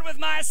shared with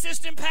my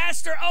assistant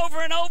pastor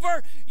over and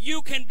over,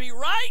 you can be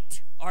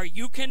right or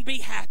you can be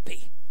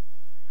happy.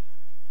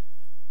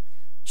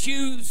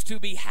 Choose to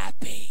be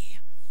happy.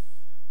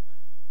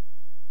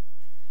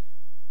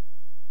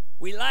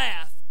 We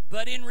laugh,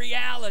 but in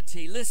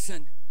reality,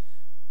 listen,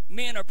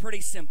 men are pretty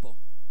simple.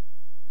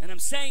 And I'm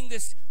saying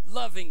this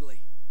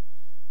lovingly.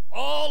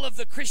 All of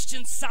the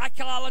Christian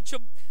psychological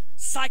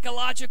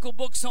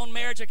books on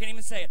marriage, I can't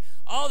even say it,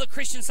 all the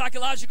Christian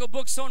psychological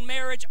books on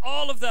marriage,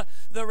 all of the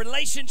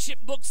relationship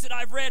books that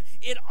I've read,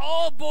 it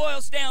all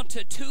boils down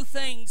to 2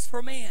 things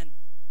for men.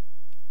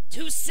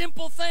 2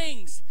 simple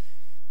things.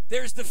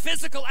 There's the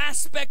physical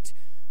aspect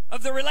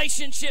of the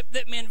relationship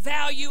that men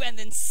value, and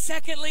then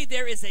secondly,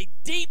 there is a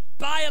deep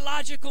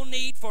biological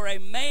need for a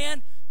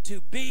man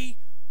to be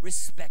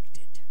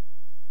respected.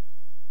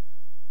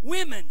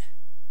 Women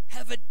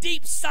have a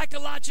deep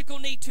psychological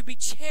need to be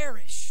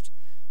cherished,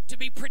 to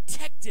be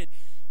protected,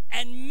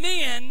 and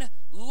men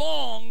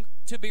long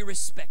to be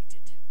respected.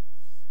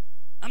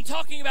 I'm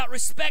talking about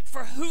respect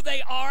for who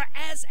they are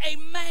as a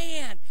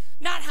man.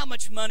 Not how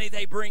much money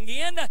they bring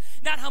in,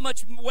 not how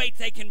much weight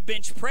they can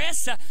bench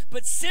press,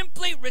 but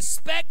simply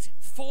respect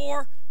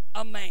for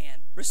a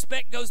man.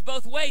 Respect goes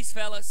both ways,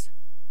 fellas.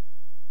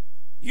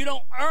 You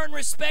don't earn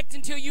respect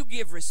until you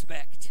give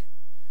respect.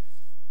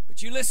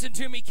 But you listen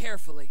to me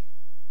carefully.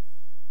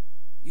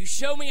 You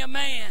show me a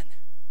man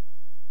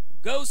who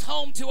goes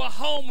home to a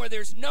home where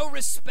there's no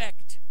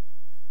respect,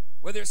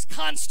 where there's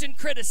constant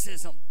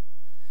criticism,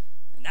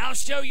 and I'll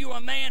show you a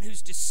man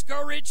who's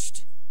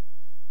discouraged,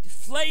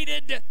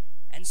 deflated,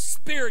 and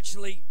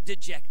spiritually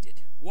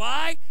dejected.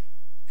 Why?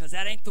 Because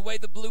that ain't the way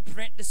the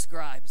blueprint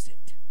describes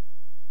it.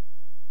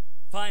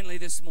 Finally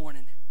this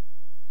morning,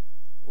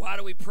 why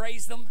do we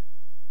praise them?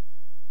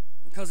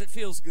 Because it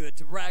feels good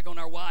to brag on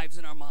our wives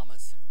and our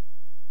mamas.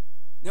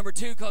 Number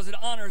 2, because it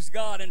honors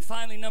God. And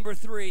finally, number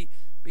 3,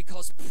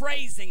 because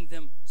praising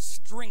them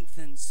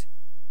strengthens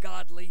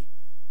godly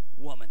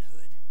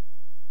womanhood.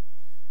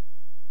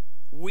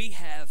 We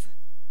have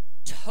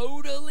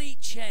totally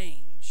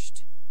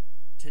changed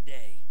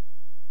today.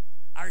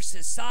 Our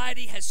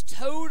society has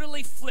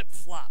totally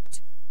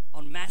flip-flopped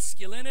on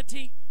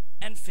masculinity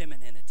and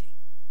femininity.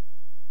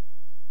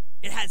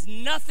 It has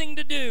nothing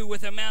to do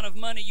with the amount of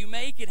money you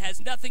make. It has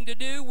nothing to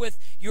do with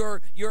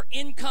your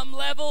income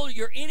level,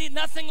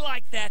 nothing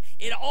like that.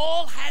 It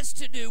all has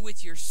to do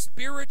with your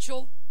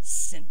spiritual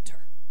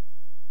center,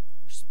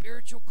 your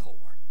spiritual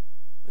core.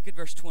 Look at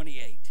verse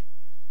 28.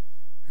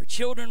 Her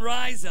children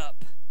rise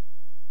up,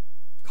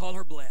 call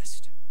her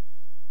blessed.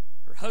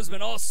 Her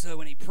husband also,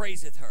 and he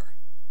praiseth her.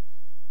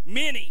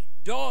 Many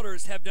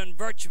daughters have done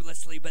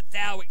virtuously, but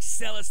thou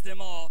excellest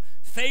them all.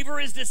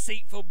 Favor is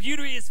deceitful,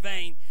 beauty is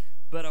vain,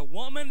 but a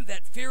woman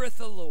that feareth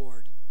the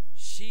Lord,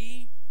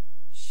 she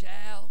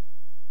shall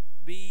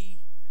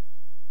be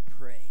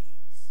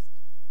praised.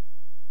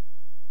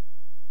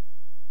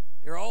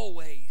 There are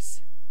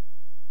always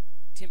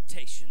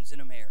temptations in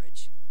a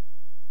marriage.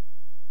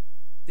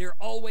 There are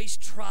always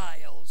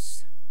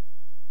trials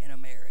in a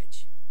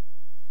marriage.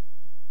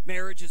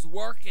 Marriage is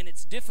work, and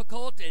it's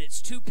difficult, and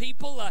it's 2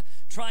 people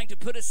trying to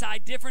put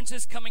aside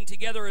differences, coming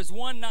together as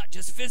one, not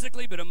just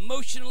physically, but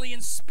emotionally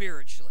and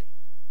spiritually.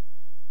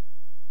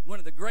 One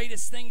of the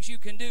greatest things you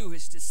can do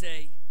is to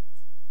say,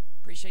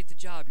 appreciate the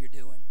job you're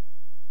doing.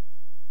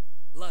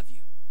 Love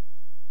you.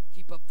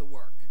 Keep up the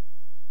work.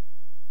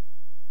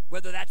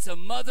 Whether that's a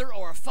mother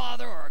or a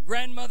father or a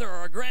grandmother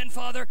or a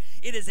grandfather,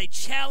 it is a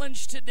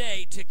challenge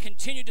today to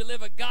continue to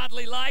live a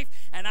godly life.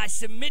 And I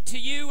submit to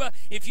you,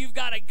 if you've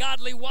got a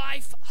godly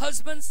wife,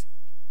 husbands,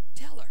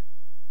 tell her.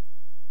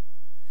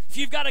 If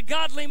you've got a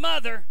godly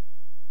mother,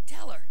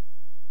 tell her.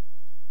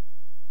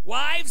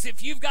 Wives,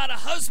 if you've got a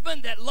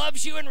husband that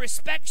loves you and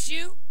respects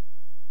you,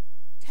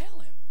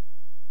 tell him.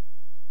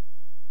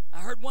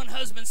 I heard one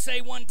husband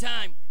say one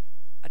time,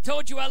 I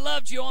told you I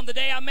loved you on the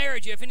day I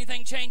married you. If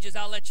anything changes,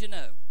 I'll let you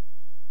know.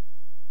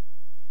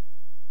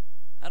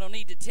 I don't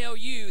need to tell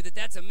you that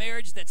that's a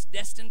marriage that's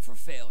destined for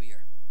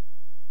failure.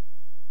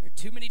 There are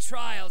too many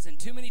trials and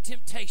too many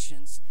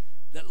temptations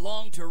that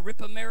long to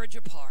rip a marriage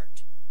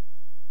apart.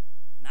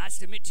 And I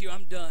submit to you,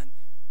 I'm done.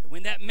 That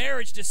when that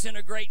marriage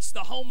disintegrates,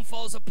 the home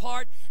falls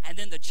apart, and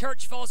then the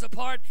church falls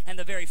apart, and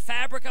the very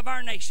fabric of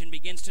our nation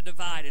begins to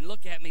divide. And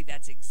look at me,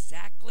 that's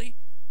exactly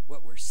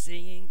what we're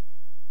seeing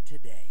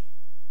today.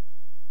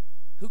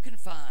 Who can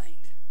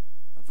find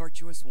a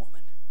virtuous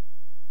woman?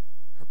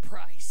 Her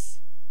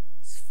price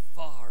is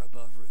far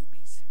above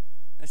rubies.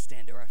 Let's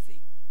stand to our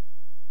feet.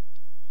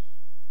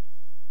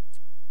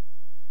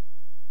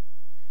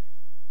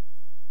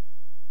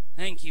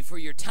 Thank you for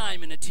your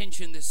time and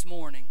attention this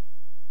morning.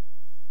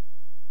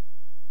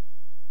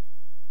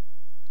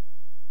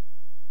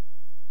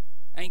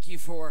 Thank you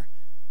for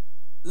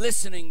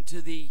listening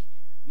to the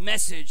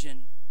message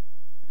and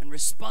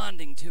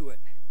responding to it.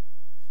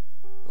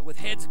 But with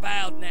heads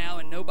bowed now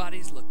and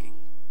nobody's looking,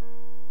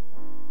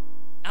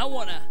 I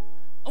want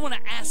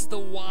to ask the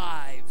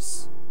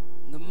wives,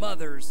 the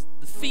mothers,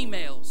 the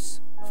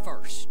females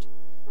first.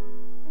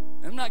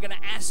 I'm not going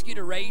to ask you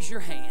to raise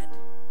your hand,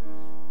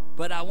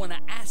 but I want to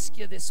ask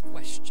you this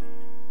question.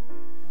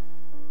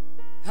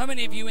 How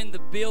many of you in the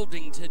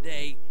building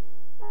today,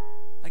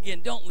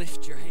 again, don't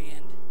lift your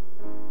hand,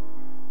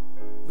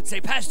 would say,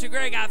 Pastor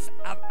Greg,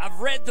 I've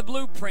read the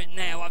blueprint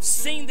now. I've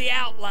seen the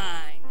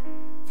outline.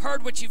 I've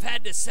heard what you've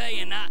had to say,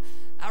 and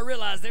I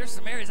realize there's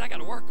some areas I got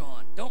to work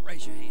on. Don't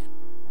raise your hand.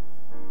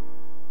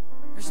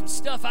 There's some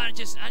stuff I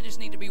just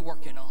need to be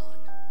working on.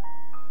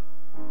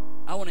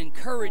 I want to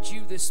encourage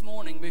you this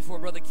morning before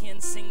Brother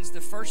Ken sings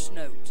the first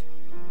note.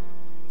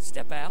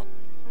 Step out.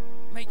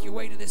 Make your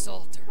way to this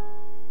altar.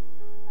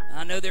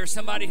 I know there's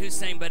somebody who's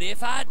saying, but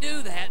if I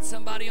do that,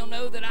 somebody will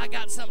know that I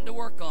got something to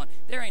work on.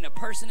 There ain't a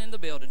person in the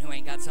building who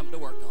ain't got something to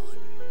work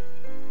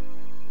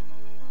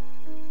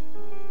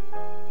on.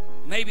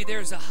 Maybe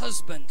there's a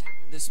husband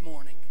this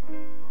morning.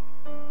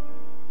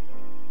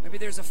 Maybe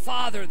there's a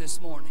father this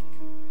morning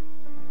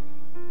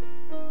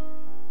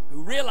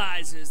who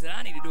realizes that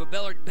I need to do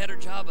a better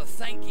job of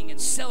thanking and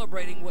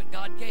celebrating what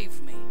God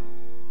gave me.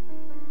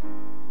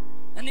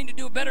 I need to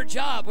do a better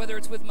job, whether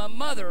it's with my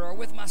mother or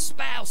with my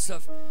spouse,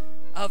 of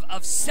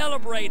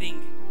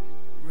celebrating,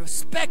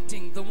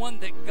 respecting the one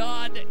that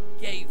God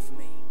gave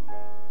me.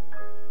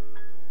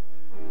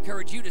 I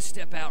encourage you to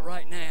step out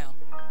right now.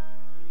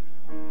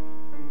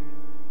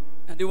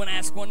 I do want to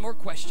ask one more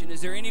question. Is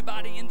there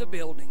anybody in the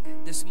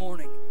building this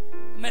morning?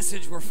 The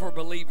message were for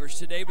believers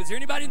today, but is there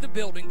anybody in the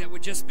building that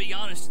would just be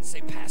honest and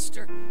say,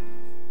 Pastor,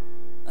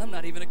 I'm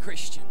not even a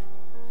Christian.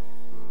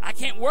 I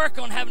can't work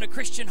on having a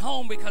Christian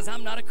home because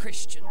I'm not a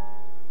Christian.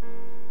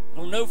 I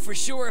don't know for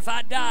sure if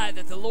I die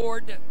that the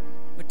Lord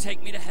would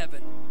take me to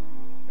heaven.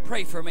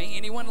 Pray for me.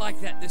 Anyone like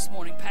that this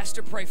morning?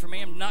 Pastor, pray for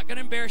me. I'm not going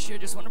to embarrass you. I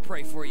just want to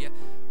pray for you.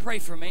 Pray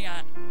for me.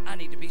 I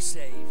need to be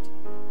saved.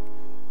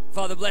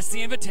 Father, bless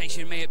the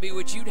invitation. May it be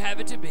what you'd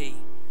have it to be.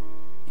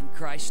 In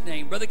Christ's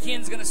name. Brother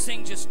Ken's going to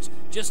sing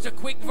just a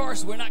quick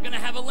verse. We're not going to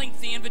have a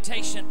lengthy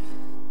invitation.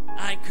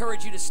 I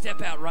encourage you to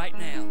step out right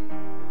now.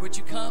 Would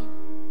you come?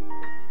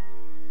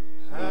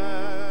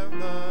 Have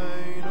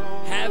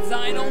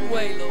thine own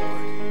way,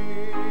 Lord.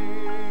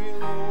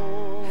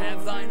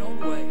 Have thine own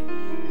way.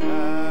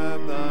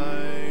 Have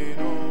thine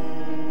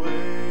own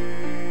way.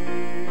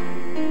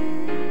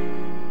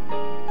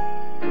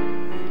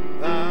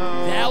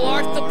 Thou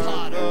art the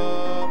potter.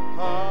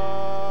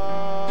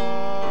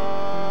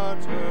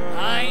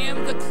 I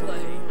am the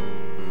clay.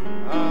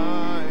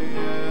 I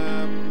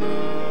am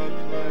the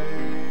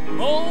clay.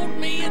 Mold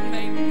me and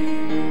make me.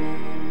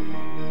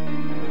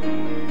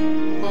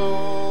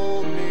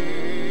 Mold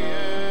me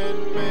and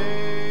make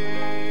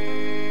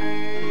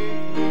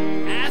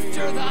me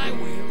After thy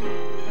will.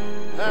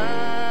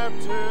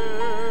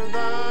 after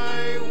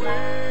thy will.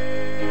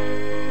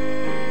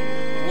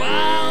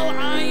 While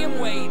I am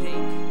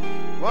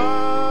waiting.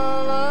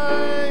 While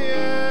I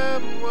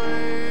am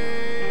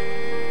waiting,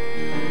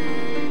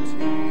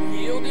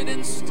 Yielded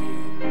and still.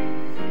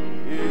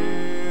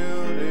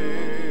 yielded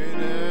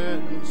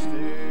and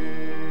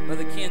still.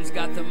 Brother Ken's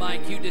got the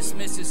mic. You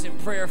dismiss us in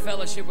prayer,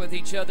 fellowship with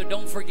each other.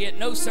 Don't forget,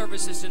 no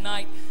services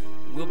tonight.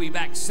 We'll be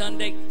back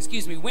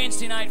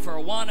Wednesday night for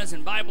Awanas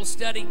and Bible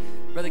study.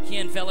 Brother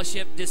Ken,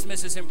 fellowship,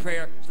 dismiss us in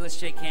prayer. So let's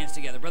shake hands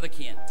together. Brother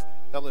Ken.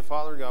 Heavenly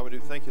Father, God, we do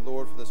thank you,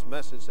 Lord, for this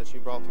message that you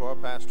brought to our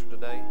pastor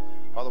today.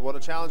 Father, what a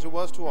challenge it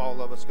was to all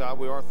of us, God.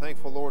 We are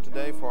thankful, Lord,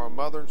 today for our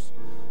mothers.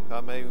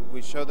 God, may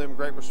we show them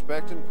great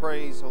respect and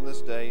praise on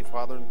this day,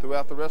 Father, and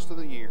throughout the rest of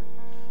the year.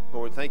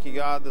 Lord, thank you,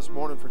 God, this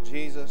morning for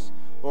Jesus.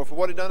 Lord, for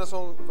what he done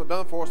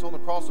for us on the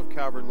cross of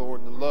Calvary,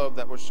 Lord, and the love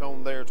that was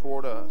shown there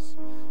toward us.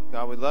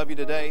 God, we love you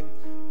today.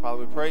 Father,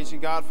 we praise you,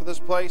 God, for this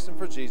place and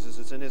for Jesus.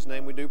 It's in his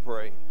name we do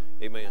pray.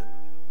 Amen.